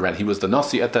famous around. He was the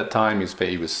Nasi at that time.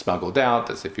 He was smuggled out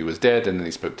as if he was dead, and then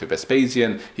he spoke to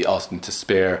Vespasian. He asked him to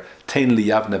spare Tein li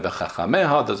Yavne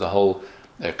v'chachameha. There's a whole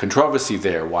controversy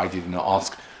there. Why did he not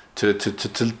ask to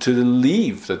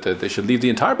leave, that they should leave the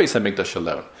entire Beis HaMikdash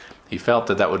alone? He felt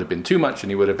that would have been too much, and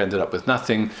he would have ended up with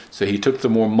nothing. So he took the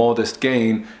more modest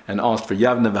gain and asked for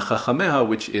Yavne v'chachameha,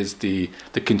 which is the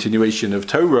continuation of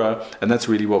Torah, and that's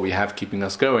really what we have keeping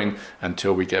us going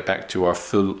until we get back to our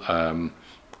full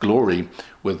glory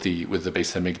with the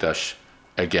Beis Hamikdash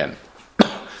again.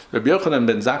 Rabbi Yochanan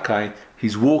ben Zakkai,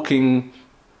 he's walking,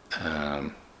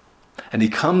 and he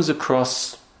comes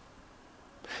across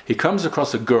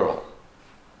a girl,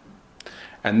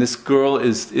 and this girl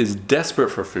is desperate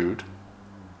for food,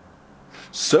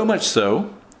 so much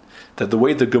so that the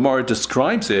way the Gemara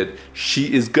describes it,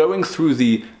 she is going through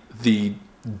the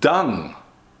dung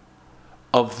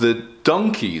of the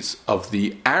donkeys of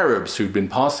the Arabs who'd been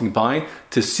passing by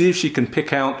to see if she can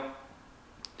pick out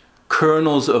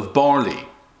kernels of barley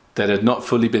that had not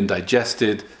fully been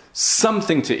digested,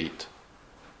 something to eat.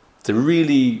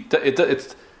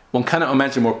 It's one cannot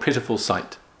imagine a more pitiful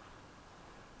sight.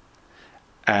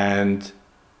 And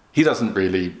he doesn't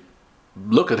really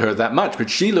look at her that much, but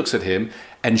she looks at him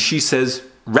and she says,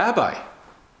 "Rabbi,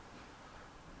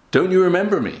 don't you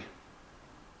remember me?"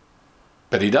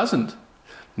 But he doesn't,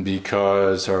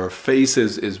 because her face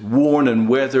is worn and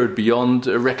weathered beyond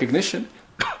recognition.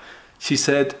 She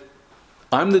said,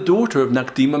 "I'm the daughter of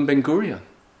Nakdiman ben Gurion."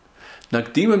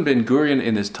 Nakdiman ben Gurion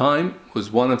in his time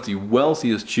was one of the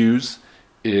wealthiest Jews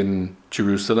in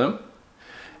Jerusalem.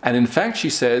 And in fact, she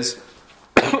says,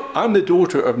 "I'm the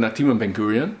daughter of Nakdiman ben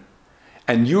Gurion,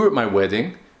 and you were at my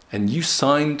wedding, and you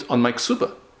signed on my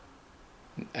ksuba.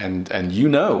 And you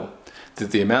know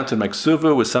that the amount in my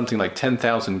ksuba was something like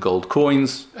 10,000 gold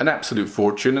coins, an absolute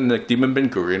fortune, and Nakdiman ben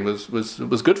Gurion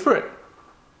was good for it."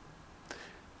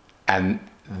 And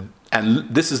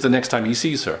this is the next time he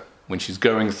sees her, when she's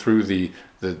going through the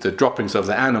droppings of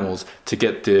the animals to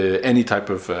get any type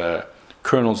of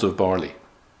kernels of barley.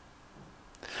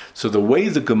 So the way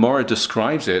the Gemara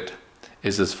describes it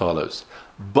is as follows.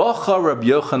 Bacha Rabbi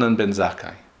Yochanan ben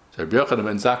Zakkai. So Rabbi Yochanan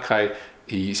ben Zakkai,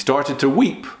 he started to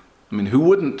weep. I mean, who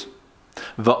wouldn't?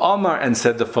 Va'amar, and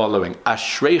said the following,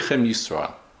 Ashreichem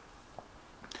Yisrael.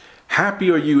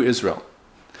 Happy are you, Israel.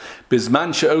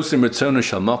 Bizman she'osim ritzonu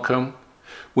shel makom.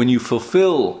 When you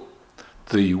fulfill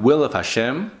the will of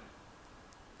Hashem,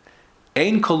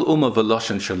 ein kol umma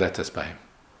v'loshen shaletes b'hem.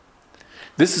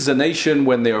 This is a nation,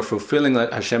 when they are fulfilling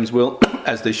Hashem's will,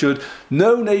 as they should,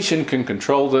 no nation can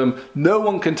control them, no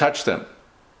one can touch them.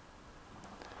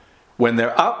 When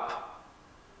they're up,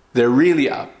 they're really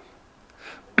up.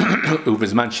 But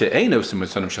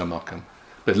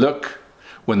look,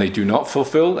 when they do not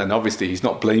fulfill, and obviously he's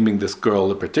not blaming this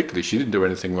girl particularly, she didn't do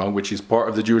anything wrong, which is part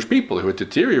of the Jewish people who had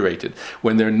deteriorated.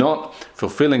 When they're not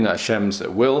fulfilling Hashem's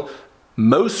will,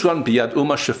 Mosran biyad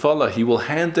umma shefala, he will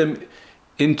hand them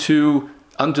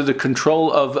under the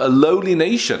control of a lowly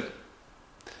nation.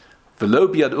 V'lo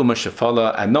biyad umma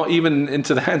shefala, and not even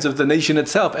into the hands of the nation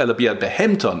itself. Ela biyad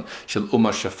behemton shel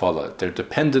umma shefala. They're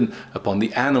dependent upon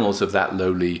the animals of that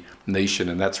lowly nation,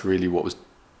 and that's really what was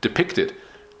depicted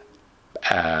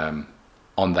on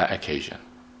that occasion.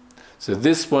 So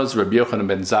this was Rabbi Yochanan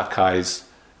ben Zakkai's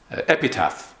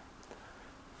epitaph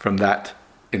from that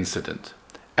incident.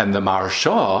 And the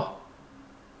Maharsha,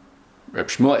 Reb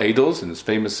Shmuel Edels, in his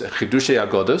famous Chidushei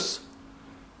Agodos,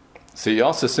 so he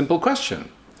asked a simple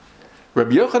question.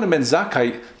 Rabbi Yochanan ben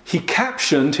Zakkai, he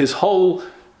captioned his whole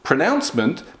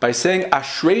pronouncement by saying,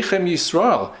 Ashreichem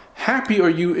Yisrael, happy are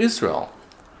you, Israel.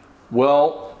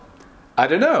 Well, I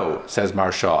don't know, says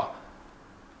Maharsha.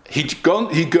 He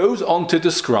goes on to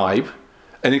describe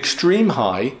an extreme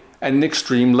high and an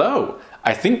extreme low.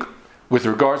 I think with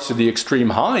regards to the extreme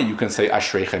high, you can say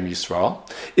Ashreichem Yisrael.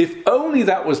 If only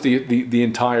that was the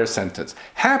entire sentence.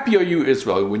 Happy are you,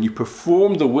 Israel, when you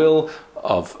perform the will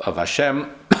of Hashem,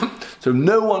 so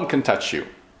no one can touch you.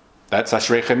 That's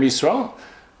Ashreichem Yisrael.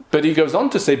 But he goes on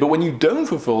to say, but when you don't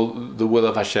fulfill the will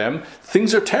of Hashem,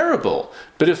 things are terrible.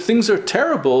 But if things are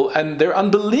terrible and they're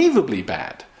unbelievably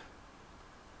bad,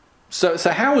 So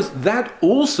how is that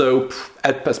also,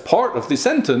 as part of the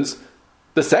sentence,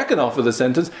 the second half of the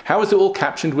sentence, how is it all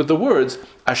captioned with the words,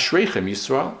 Ashreichem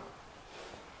Yisrael?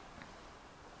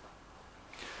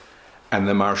 And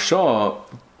the Maharsha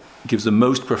gives the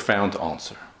most profound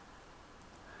answer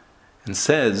and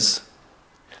says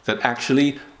that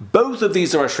actually both of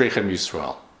these are Ashreichem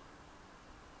Yisrael.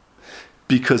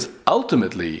 Because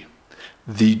ultimately,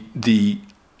 the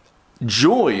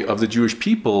joy of the Jewish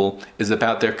people is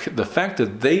about the fact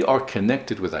that they are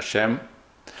connected with Hashem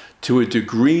to a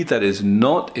degree that is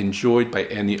not enjoyed by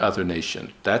any other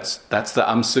nation. That's the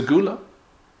Am Segula.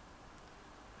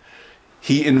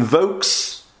 He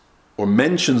invokes or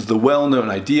mentions the well-known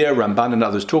idea, Ramban and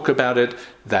others talk about it,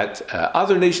 that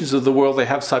other nations of the world, they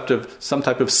have some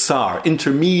type of sar,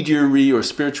 intermediary or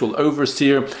spiritual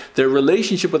overseer. Their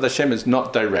relationship with Hashem is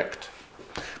not direct.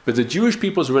 But the Jewish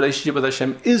people's relationship with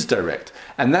Hashem is direct.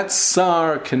 And that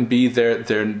sar can be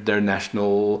their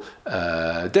national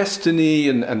destiny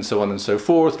and so on and so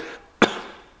forth.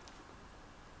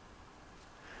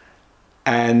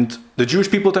 And the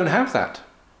Jewish people don't have that.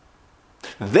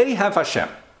 They have Hashem.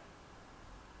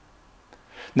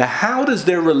 Now, how does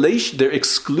their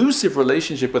exclusive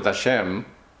relationship with Hashem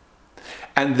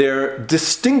and their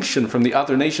distinction from the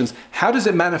other nations, how does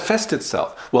it manifest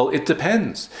itself? Well, it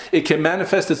depends. It can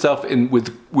manifest itself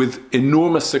with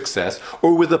enormous success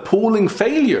or with appalling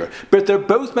failure, but they're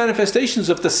both manifestations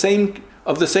of the same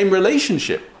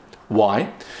relationship.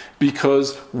 Why?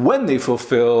 Because when they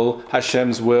fulfill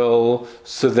Hashem's will,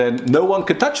 so then no one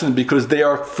can touch them because they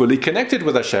are fully connected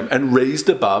with Hashem and raised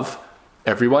above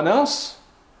everyone else.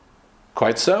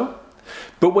 Quite so.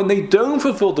 But when they don't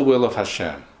fulfill the will of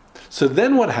Hashem, so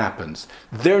then what happens?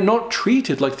 They're not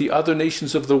treated like the other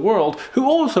nations of the world who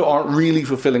also aren't really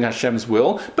fulfilling Hashem's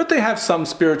will, but they have some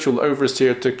spiritual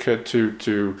overseer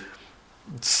to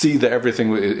see that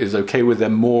everything is okay with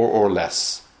them more or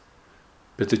less.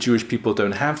 But the Jewish people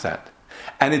don't have that.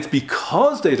 And it's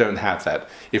because they don't have that,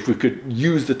 if we could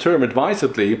use the term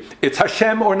advisedly, it's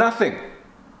Hashem or nothing.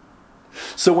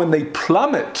 So when they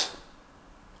plummet,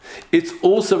 it's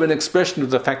also an expression of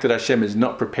the fact that Hashem is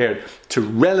not prepared to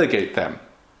relegate them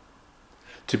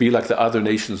to be like the other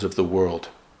nations of the world.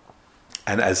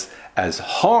 And as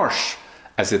harsh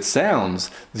as it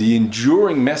sounds, the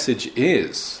enduring message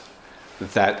is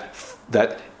that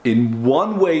in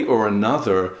one way or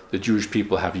another, the Jewish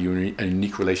people have a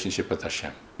unique relationship with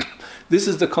Hashem. This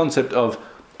is the concept of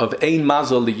Ein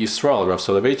Mazal li Yisrael. Rav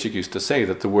Soloveitchik used to say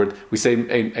that the word, we say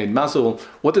Ein Mazal,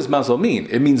 what does Mazal mean?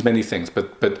 It means many things,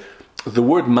 but the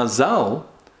word Mazal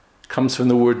comes from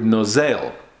the word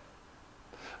Nozel.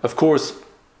 Of course,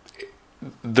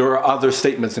 there are other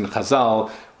statements in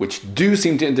Chazal which do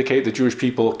seem to indicate that Jewish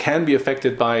people can be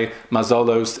affected by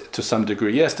Mazalos to some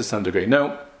degree. Yes, to some degree.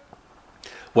 No.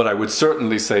 What I would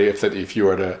certainly say if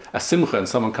you're at a simcha and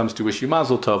someone comes to wish you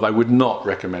Mazel Tov, I would not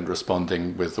recommend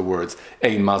responding with the words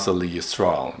Ein Mazal li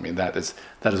Yisrael. I mean, that is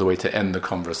a way to end the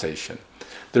conversation.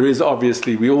 There is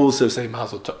obviously, we also say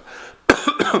Mazel Tov.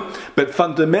 But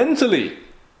fundamentally,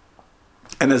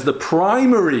 and as the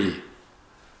primary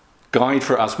guide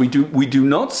for us, we do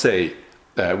not say,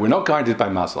 we're not guided by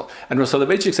Mazel. And Rav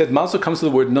Soloveitchik said Mazel comes from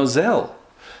the word nozel.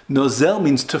 Nozel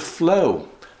means to flow.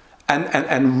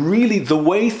 And really the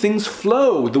way things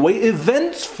flow, the way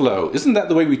events flow. Isn't that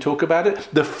the way we talk about it?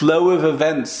 The flow of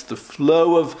events, the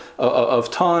flow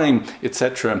of time,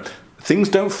 etc. Things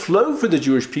don't flow for the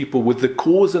Jewish people with the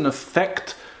cause and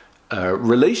effect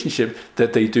relationship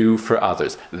that they do for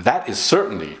others. That is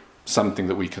certainly something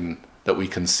that we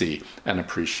can see and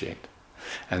appreciate.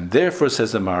 And therefore,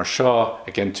 says the Maharsha,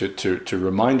 again to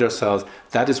remind ourselves,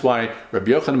 that is why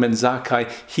Rabbi Yochanan ben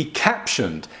Zakkai, he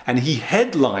captioned and he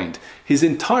headlined his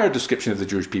entire description of the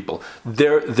Jewish people,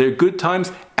 their good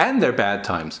times and their bad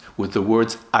times, with the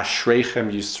words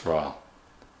Ashreichem Yisrael.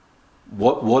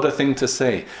 What a thing to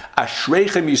say.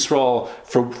 Ashreichem Yisrael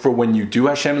for when you do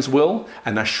Hashem's will,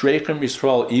 and Ashreichem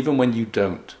Yisrael even when you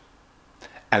don't.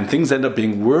 And things end up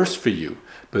being worse for you,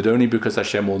 but only because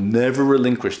Hashem will never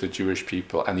relinquish the Jewish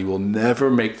people and He will never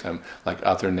make them like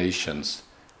other nations.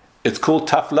 It's called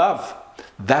tough love.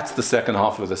 That's the second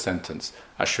half of the sentence.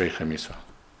 Ashreichem Yisrael.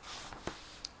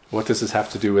 What does this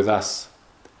have to do with us?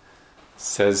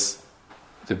 Says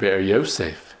the Be'er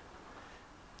Yosef.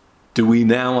 Do we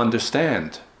now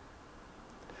understand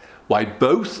why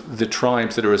both the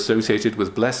tribes that are associated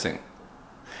with blessing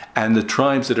and the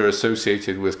tribes that are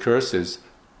associated with curses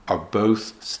are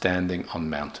both standing on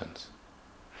mountains?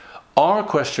 Our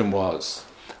question was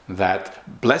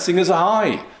that blessing is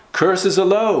high, Curses are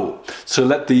low. So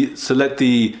let the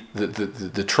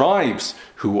tribes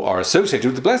who are associated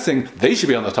with the blessing, they should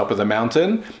be on the top of the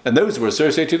mountain, and those who are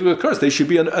associated with the curse, they should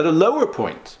be at a lower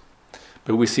point.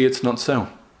 But we see it's not so.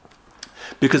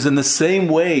 Because in the same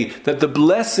way that the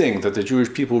blessing that the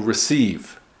Jewish people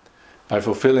receive by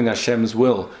fulfilling Hashem's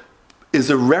will is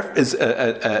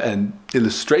an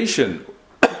illustration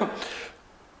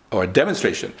or a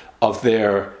demonstration of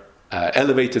their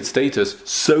elevated status,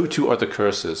 so too are the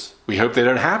curses. We hope they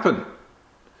don't happen.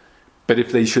 But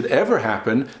if they should ever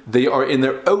happen, they are in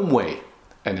their own way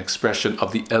an expression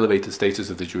of the elevated status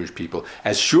of the Jewish people.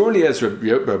 As surely as Rabbi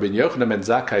Yochanan ben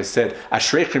Zakkai said,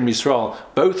 Ashreichem Yisrael,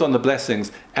 both on the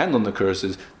blessings and on the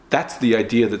curses, that's the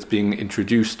idea that's being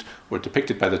introduced or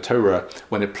depicted by the Torah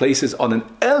when it places on an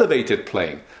elevated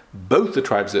plane both the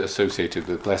tribes that are associated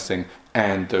with blessing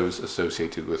and those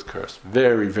associated with curse.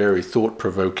 Very, very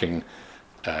thought-provoking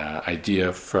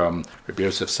idea from Rabbi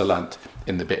Yosef Salant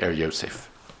in the Be'er Yosef.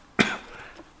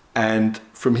 And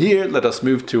from here, let us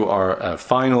move to our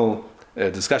final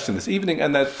discussion this evening,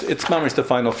 and that it's mamish the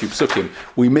final few psukim.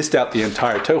 We missed out the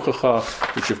entire Tochacha,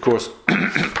 which of course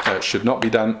should not be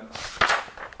done.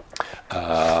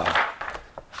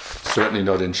 Certainly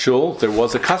not in shul. There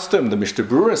was a custom, the Mishnah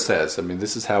Berurah says. I mean,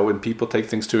 this is how when people take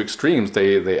things to extremes,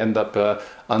 they end up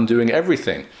undoing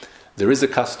everything. There is a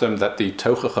custom that the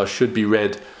Tochacha should be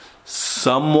read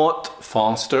somewhat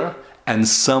faster and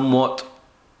somewhat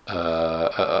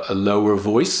a lower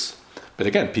voice. But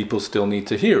again, people still need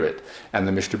to hear it. And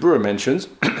the Mishnah Berurah mentions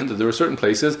that there are certain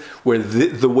places where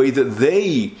the way that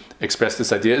they express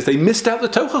this idea is they missed out the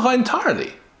Tochacha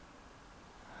entirely.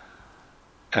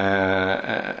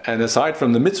 And aside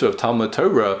from the mitzvah of Talmud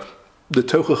Torah, the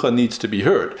Tochacha needs to be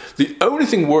heard. The only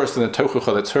thing worse than a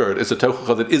Tochacha that's heard is a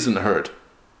Tochacha that isn't heard.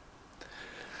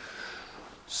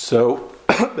 So,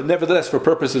 but nevertheless, for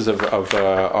purposes of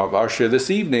our share this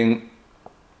evening,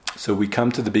 so we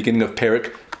come to the beginning of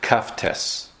Perek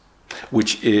Kaftes,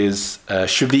 which is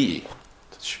Shvi'i.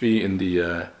 Shvi'i in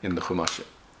the Chumash.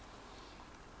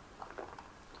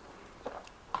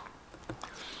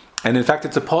 And in fact,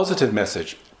 it's a positive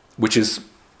message, which is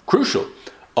crucial.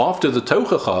 After the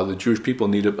Tochacha, the Jewish people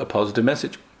need a positive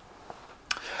message.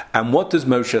 And what does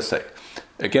Moshe say?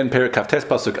 Again, Perek Kaftes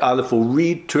Pasuk Aleph. We'll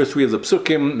read 2 or 3 of the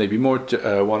psukim, maybe more,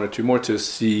 1 or 2 more to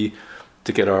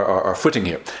get our footing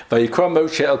here. Vayikra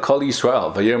Moshe el Kol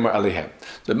Yisrael Vayomer Alehem.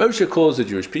 So Moshe calls the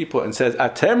Jewish people and says,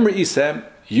 Atem Re'isem,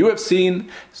 you have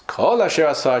seen Kol Asher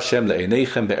Asa Hashem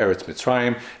le'einechem be'eretz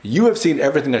Mitzrayim. You have seen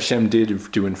everything Hashem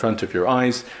did do in front of your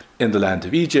eyes in the land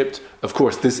of Egypt. Of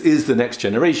course, this is the next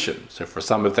generation. So for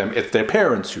some of them, it's their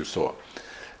parents who saw.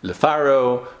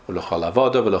 LePharaoh, v'lochol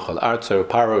avoda, v'lochol arzo,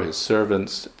 Paro, his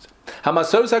servants.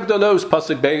 Hamasos hagdolos,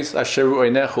 pasuk beis, asheru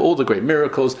oinecha, all the great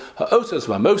miracles, ha'osos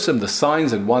v'amosim, the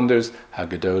signs and wonders,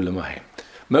 hagadol l'mohem.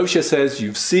 Moshe says,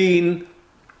 you've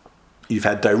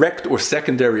had direct or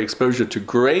secondary exposure to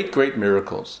great, great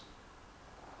miracles.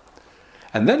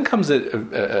 And then comes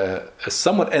a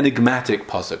somewhat enigmatic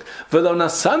pasuk. V'lo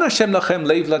nasan Hashem lachem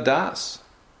leiv ladas.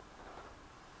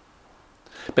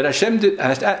 But Hashem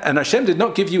did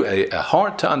not give you a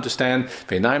heart to understand,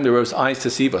 v'einayim l'ros, eyes to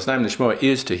see, v'osnayim l'shmoa,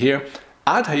 ears to hear.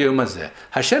 Ad hayom hazeh.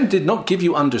 Hashem did not give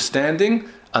you understanding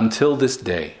until this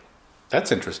day.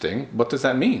 That's interesting. What does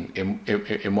that mean?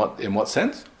 In what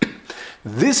sense?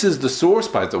 This is the source,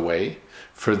 by the way,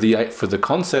 for the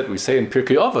concept we say in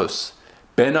Pirkei Avos,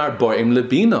 ben arboim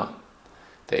lebina.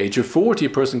 The age of 40, a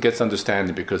person gets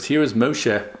understanding, because here is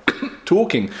Moshe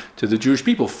talking to the Jewish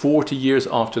people 40 years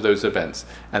after those events.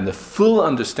 And the full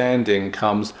understanding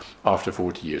comes after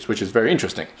 40 years, which is very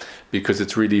interesting, because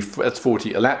that's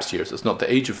 40 elapsed years. It's not the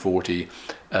age of 40,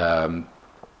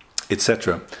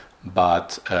 etc.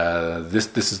 But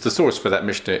this is the source for that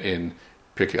Mishnah in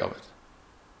Pirkei Avos.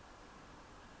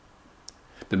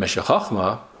 The Meshech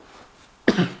Chochmah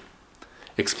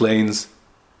explains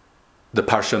the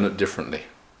parshanut differently.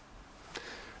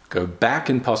 Go back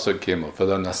in Pasuk Gimel.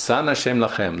 V'lo nasan Hashem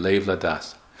lachem leiv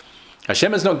ladas.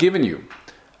 Hashem has not given you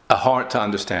a heart to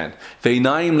understand.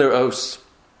 V'einayim l'ros,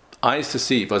 eyes to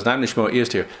see. V'osnayim l'shmoa, ears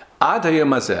to hear. Ad hayom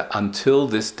hazeh, until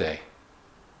this day.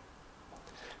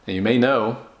 Now you may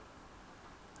know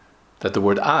that the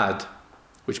word ad,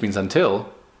 which means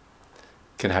until,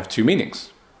 can have 2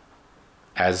 meanings.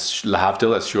 As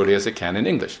lahavdil, as surely as it can in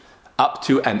English. Up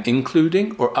to and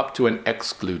including, or up to and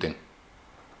excluding.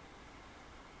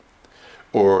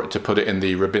 Or to put it in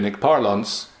the rabbinic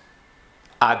parlance,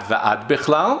 ad va'ad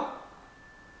bichlal,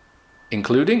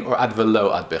 including, or ad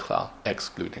velo ad bichlal,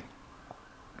 excluding.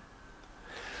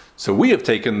 So we have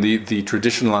taken the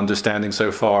traditional understanding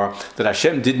so far that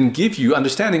Hashem didn't give you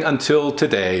understanding until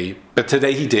today, but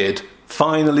today he did.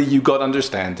 Finally you got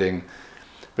understanding.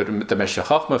 But the Meshech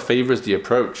Chochmah favors the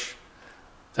approach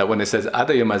that when it says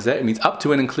Ada Yom Hazeh, it means up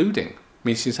to and including. It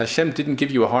means Hashem didn't give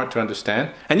you a heart to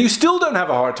understand, and you still don't have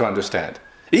a heart to understand,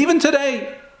 even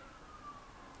today.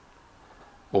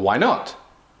 Well, why not?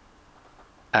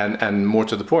 And more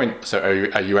to the point, so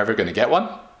are you ever going to get one?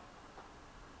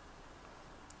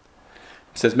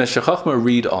 It says, Meshech Chochmah,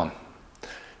 read on.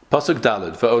 Pasuk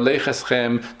Daled, Va'olech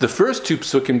eschem, the first two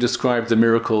psukim describe the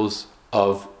miracles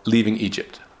of leaving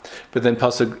Egypt. But then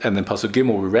Pasuk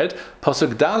Gimel we read,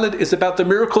 Pasuk Daled is about the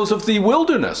miracles of the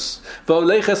wilderness.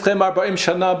 Va'olech eschem arba'im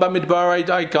shana b'midbar,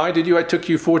 I guided you, I took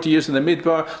you 40 years in the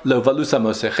midbar. Lo valusa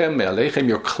mosechem me'alechem,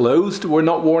 your clothes were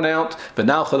not worn out.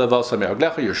 V'nalcha levalsa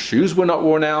me'aglecha, your shoes were not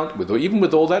worn out, even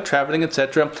with all that traveling,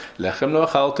 etc. Lechem lo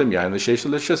achaltem, yain l'sheish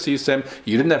l'shasisem,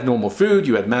 you didn't have normal food,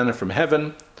 you had manna from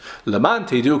heaven. Laman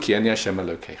tedu ki ani Hashem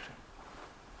Elokechem.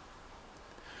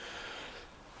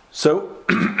 So,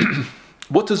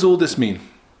 what does all this mean?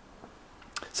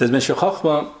 It says Meshech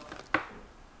Chochmah,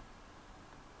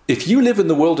 if you live in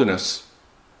the wilderness,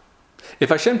 if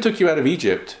Hashem took you out of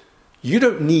Egypt, you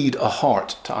don't need a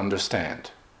heart to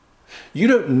understand. You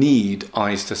don't need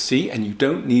eyes to see, and you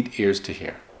don't need ears to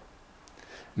hear.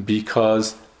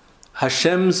 Because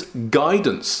Hashem's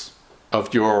guidance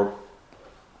of your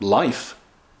life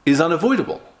is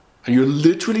unavoidable. And you're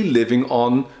literally living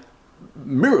on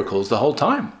miracles the whole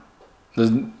time.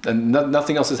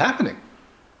 Nothing else is happening.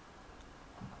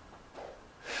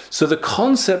 So the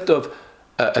concept of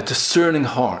a discerning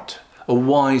heart, a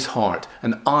wise heart,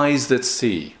 and eyes that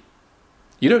see,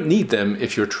 you don't need them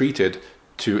if you're treated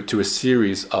to a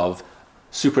series of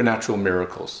supernatural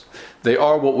miracles. They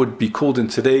are what would be called in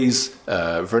today's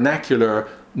vernacular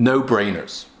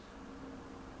no-brainers,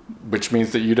 which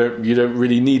means that you don't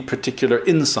really need particular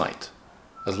insight.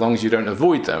 As long as you don't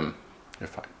avoid them, you're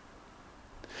fine.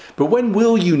 But when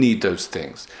will you need those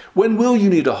things? When will you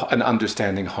need an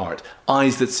understanding heart,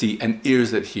 eyes that see and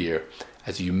ears that hear,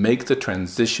 as you make the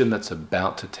transition that's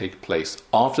about to take place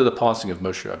after the passing of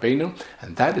Moshe Rabbeinu,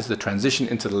 and that is the transition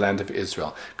into the land of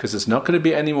Israel, because there's not going to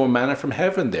be any more manna from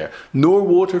heaven there, nor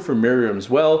water from Miriam's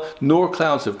well, nor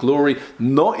clouds of glory,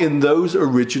 not in those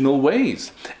original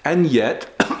ways. And yet,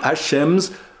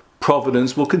 Hashem's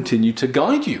providence will continue to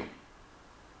guide you.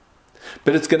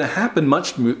 But it's going to happen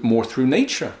much more through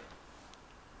nature.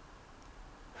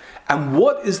 And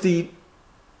what is the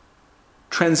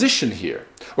transition here?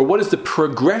 Or what is the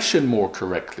progression more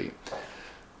correctly?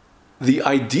 The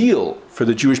ideal for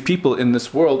the Jewish people in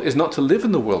this world is not to live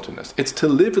in the wilderness. It's to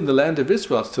live in the land of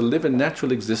Israel. It's to live in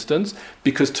natural existence,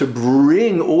 because to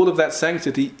bring all of that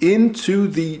sanctity into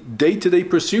the day-to-day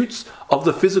pursuits of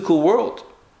the physical world.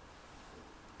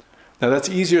 Now that's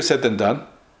easier said than done.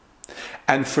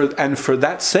 And for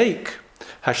that sake,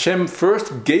 Hashem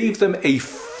first gave them a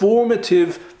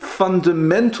formative,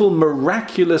 fundamental,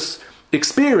 miraculous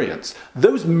experience.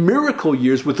 Those miracle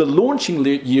years were the launching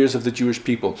years of the Jewish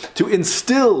people, to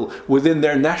instill within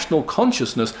their national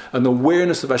consciousness an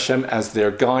awareness of Hashem as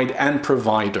their guide and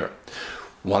provider.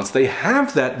 Once they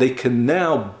have that, they can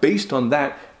now, based on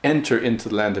that, enter into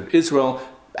the land of Israel.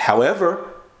 However,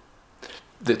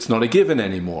 it's not a given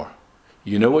anymore.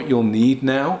 You know what you'll need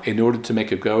now in order to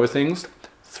make a go of things?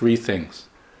 3 things.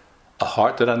 A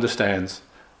heart that understands,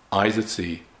 eyes that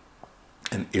see,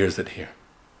 and ears that hear.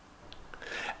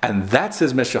 And that,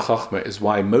 says Meshech Chochmah, is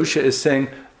why Moshe is saying,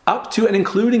 up to and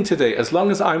including today, as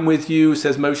long as I'm with you,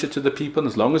 says Moshe to the people, and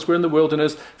as long as we're in the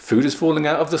wilderness, food is falling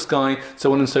out of the sky,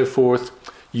 so on and so forth,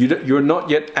 you're not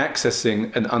yet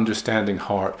accessing an understanding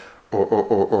heart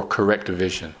or correct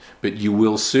vision. But you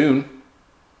will soon.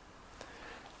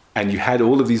 And you had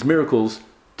all of these miracles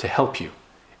to help you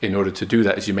in order to do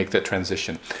that as you make that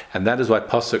transition. And that is why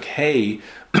Pasuk Hey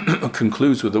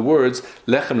concludes with the words,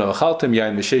 Lechem lo achaltem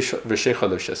yain v'shecha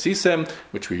lo shasisem,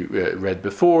 which we read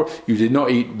before. You did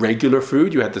not eat regular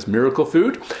food, you had this miracle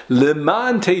food.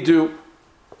 Leman tedu.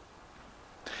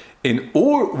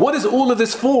 What is all of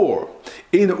this for?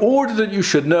 In order that you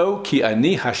should know, Ki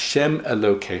ani Hashem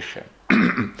Elokechem.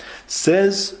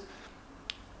 Says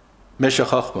Meshech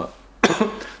Chochmah,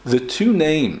 the 2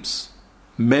 names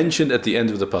mentioned at the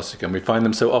end of the pasuk, and we find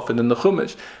them so often in the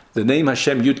Chumash, the name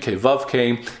Hashem Yud-Kei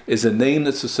Vav-Kei is a name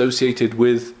that's associated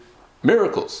with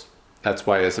miracles. That's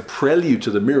why, as a prelude to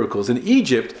the miracles in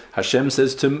Egypt, Hashem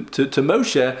says to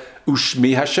Moshe,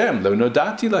 Ushmi Hashem, lo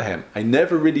nodati lahem. I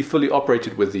never really fully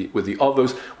operated with the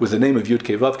Avos, with the name of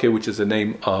Yud-Kei Vav-Kei, which is a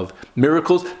name of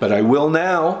miracles, but I will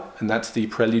now, and that's the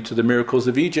prelude to the miracles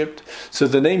of Egypt. So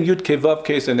the name Yud-Kei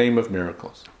Vav-Kei is a name of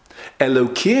miracles.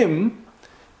 Elokim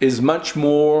is much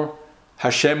more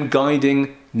Hashem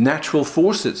guiding natural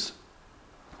forces.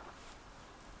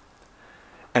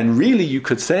 And really you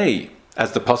could say,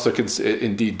 as the Pasuk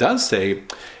indeed does say,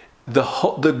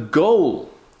 the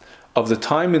goal of the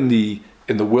time in the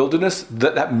wilderness,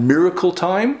 that miracle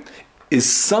time,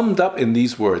 is summed up in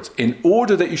these words. In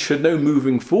order that you should know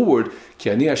moving forward, Ki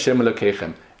ani Hashem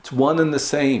Elokeichem. It's one and the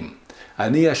same.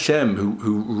 Ani Hashem,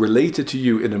 who related to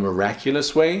you in a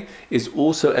miraculous way, is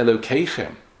also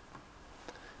Elokeichem.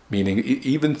 Meaning,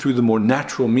 even through the more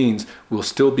natural means, will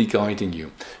still be guiding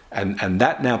you. And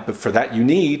that now, but for that you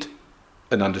need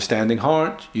an understanding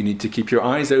heart. You need to keep your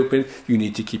eyes open. You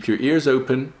need to keep your ears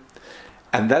open.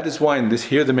 And that is why in this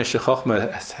here the Meshech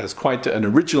Chochmah has quite an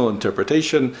original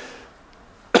interpretation.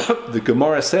 The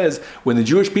Gemara says, when the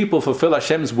Jewish people fulfill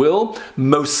Hashem's will,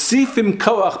 Mosifim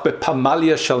koach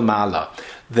bepamalia shalmala.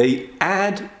 They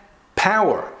add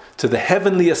power to the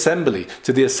heavenly assembly,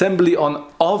 to the assembly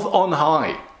on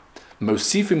high.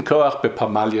 Mosifim koach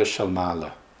bepamalia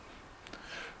shalmala.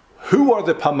 Who are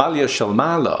the pamalia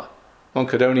shalmala? One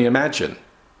could only imagine.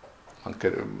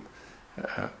 But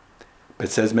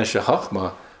says Meshech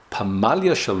Chochmah,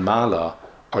 pamalia shalmala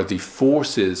are the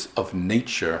forces of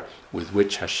nature with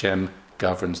which Hashem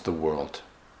governs the world.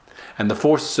 And the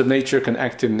forces of nature can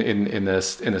act in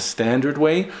a standard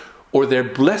way, or their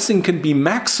blessing can be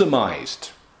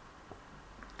maximized.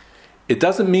 It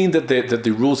doesn't mean that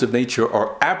the rules of nature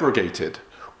are abrogated,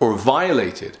 or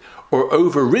violated, or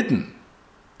overridden,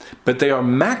 but they are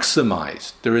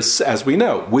maximized. There is, as we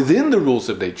know, within the rules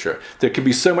of nature, there can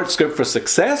be so much scope for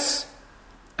success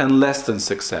and less than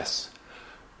success.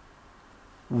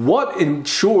 What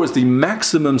ensures the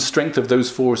maximum strength of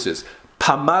those forces?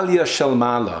 Pamalia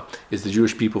shalmala is the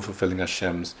Jewish people fulfilling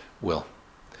Hashem's will.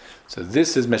 So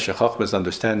this is Meshech Chochmah's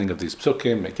understanding of these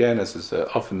psukim. Again, as is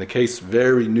often the case,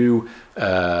 very new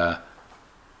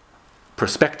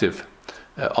perspective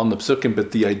on the psukim.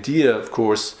 But the idea, of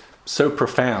course, so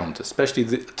profound, especially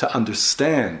to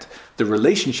understand the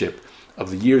relationship of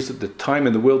the years, the time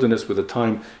in the wilderness with the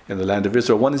time in the land of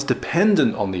Israel. One is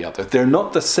dependent on the other. They're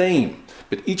not the same,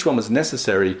 but each one was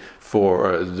necessary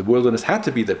for the wilderness had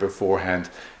to be there beforehand,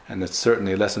 and it's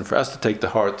certainly a lesson for us to take to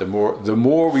heart. The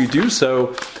more we do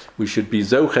so, we should be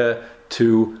zoche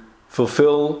to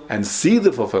fulfill and see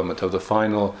the fulfillment of the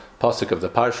final pasuk of the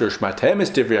parsha. Shmartem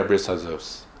es divrei habris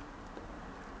hazos.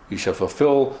 You shall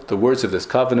fulfill the words of this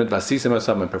covenant, vasisim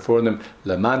asam, and perform them,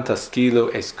 leman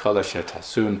taskilu es kol asher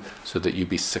tasun, so that you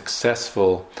be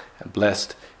successful and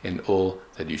blessed in all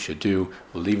that you should do.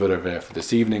 We'll leave it over there for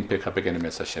this evening. Pick up again in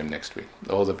Mitzvah Hashem next week.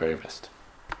 All the very best.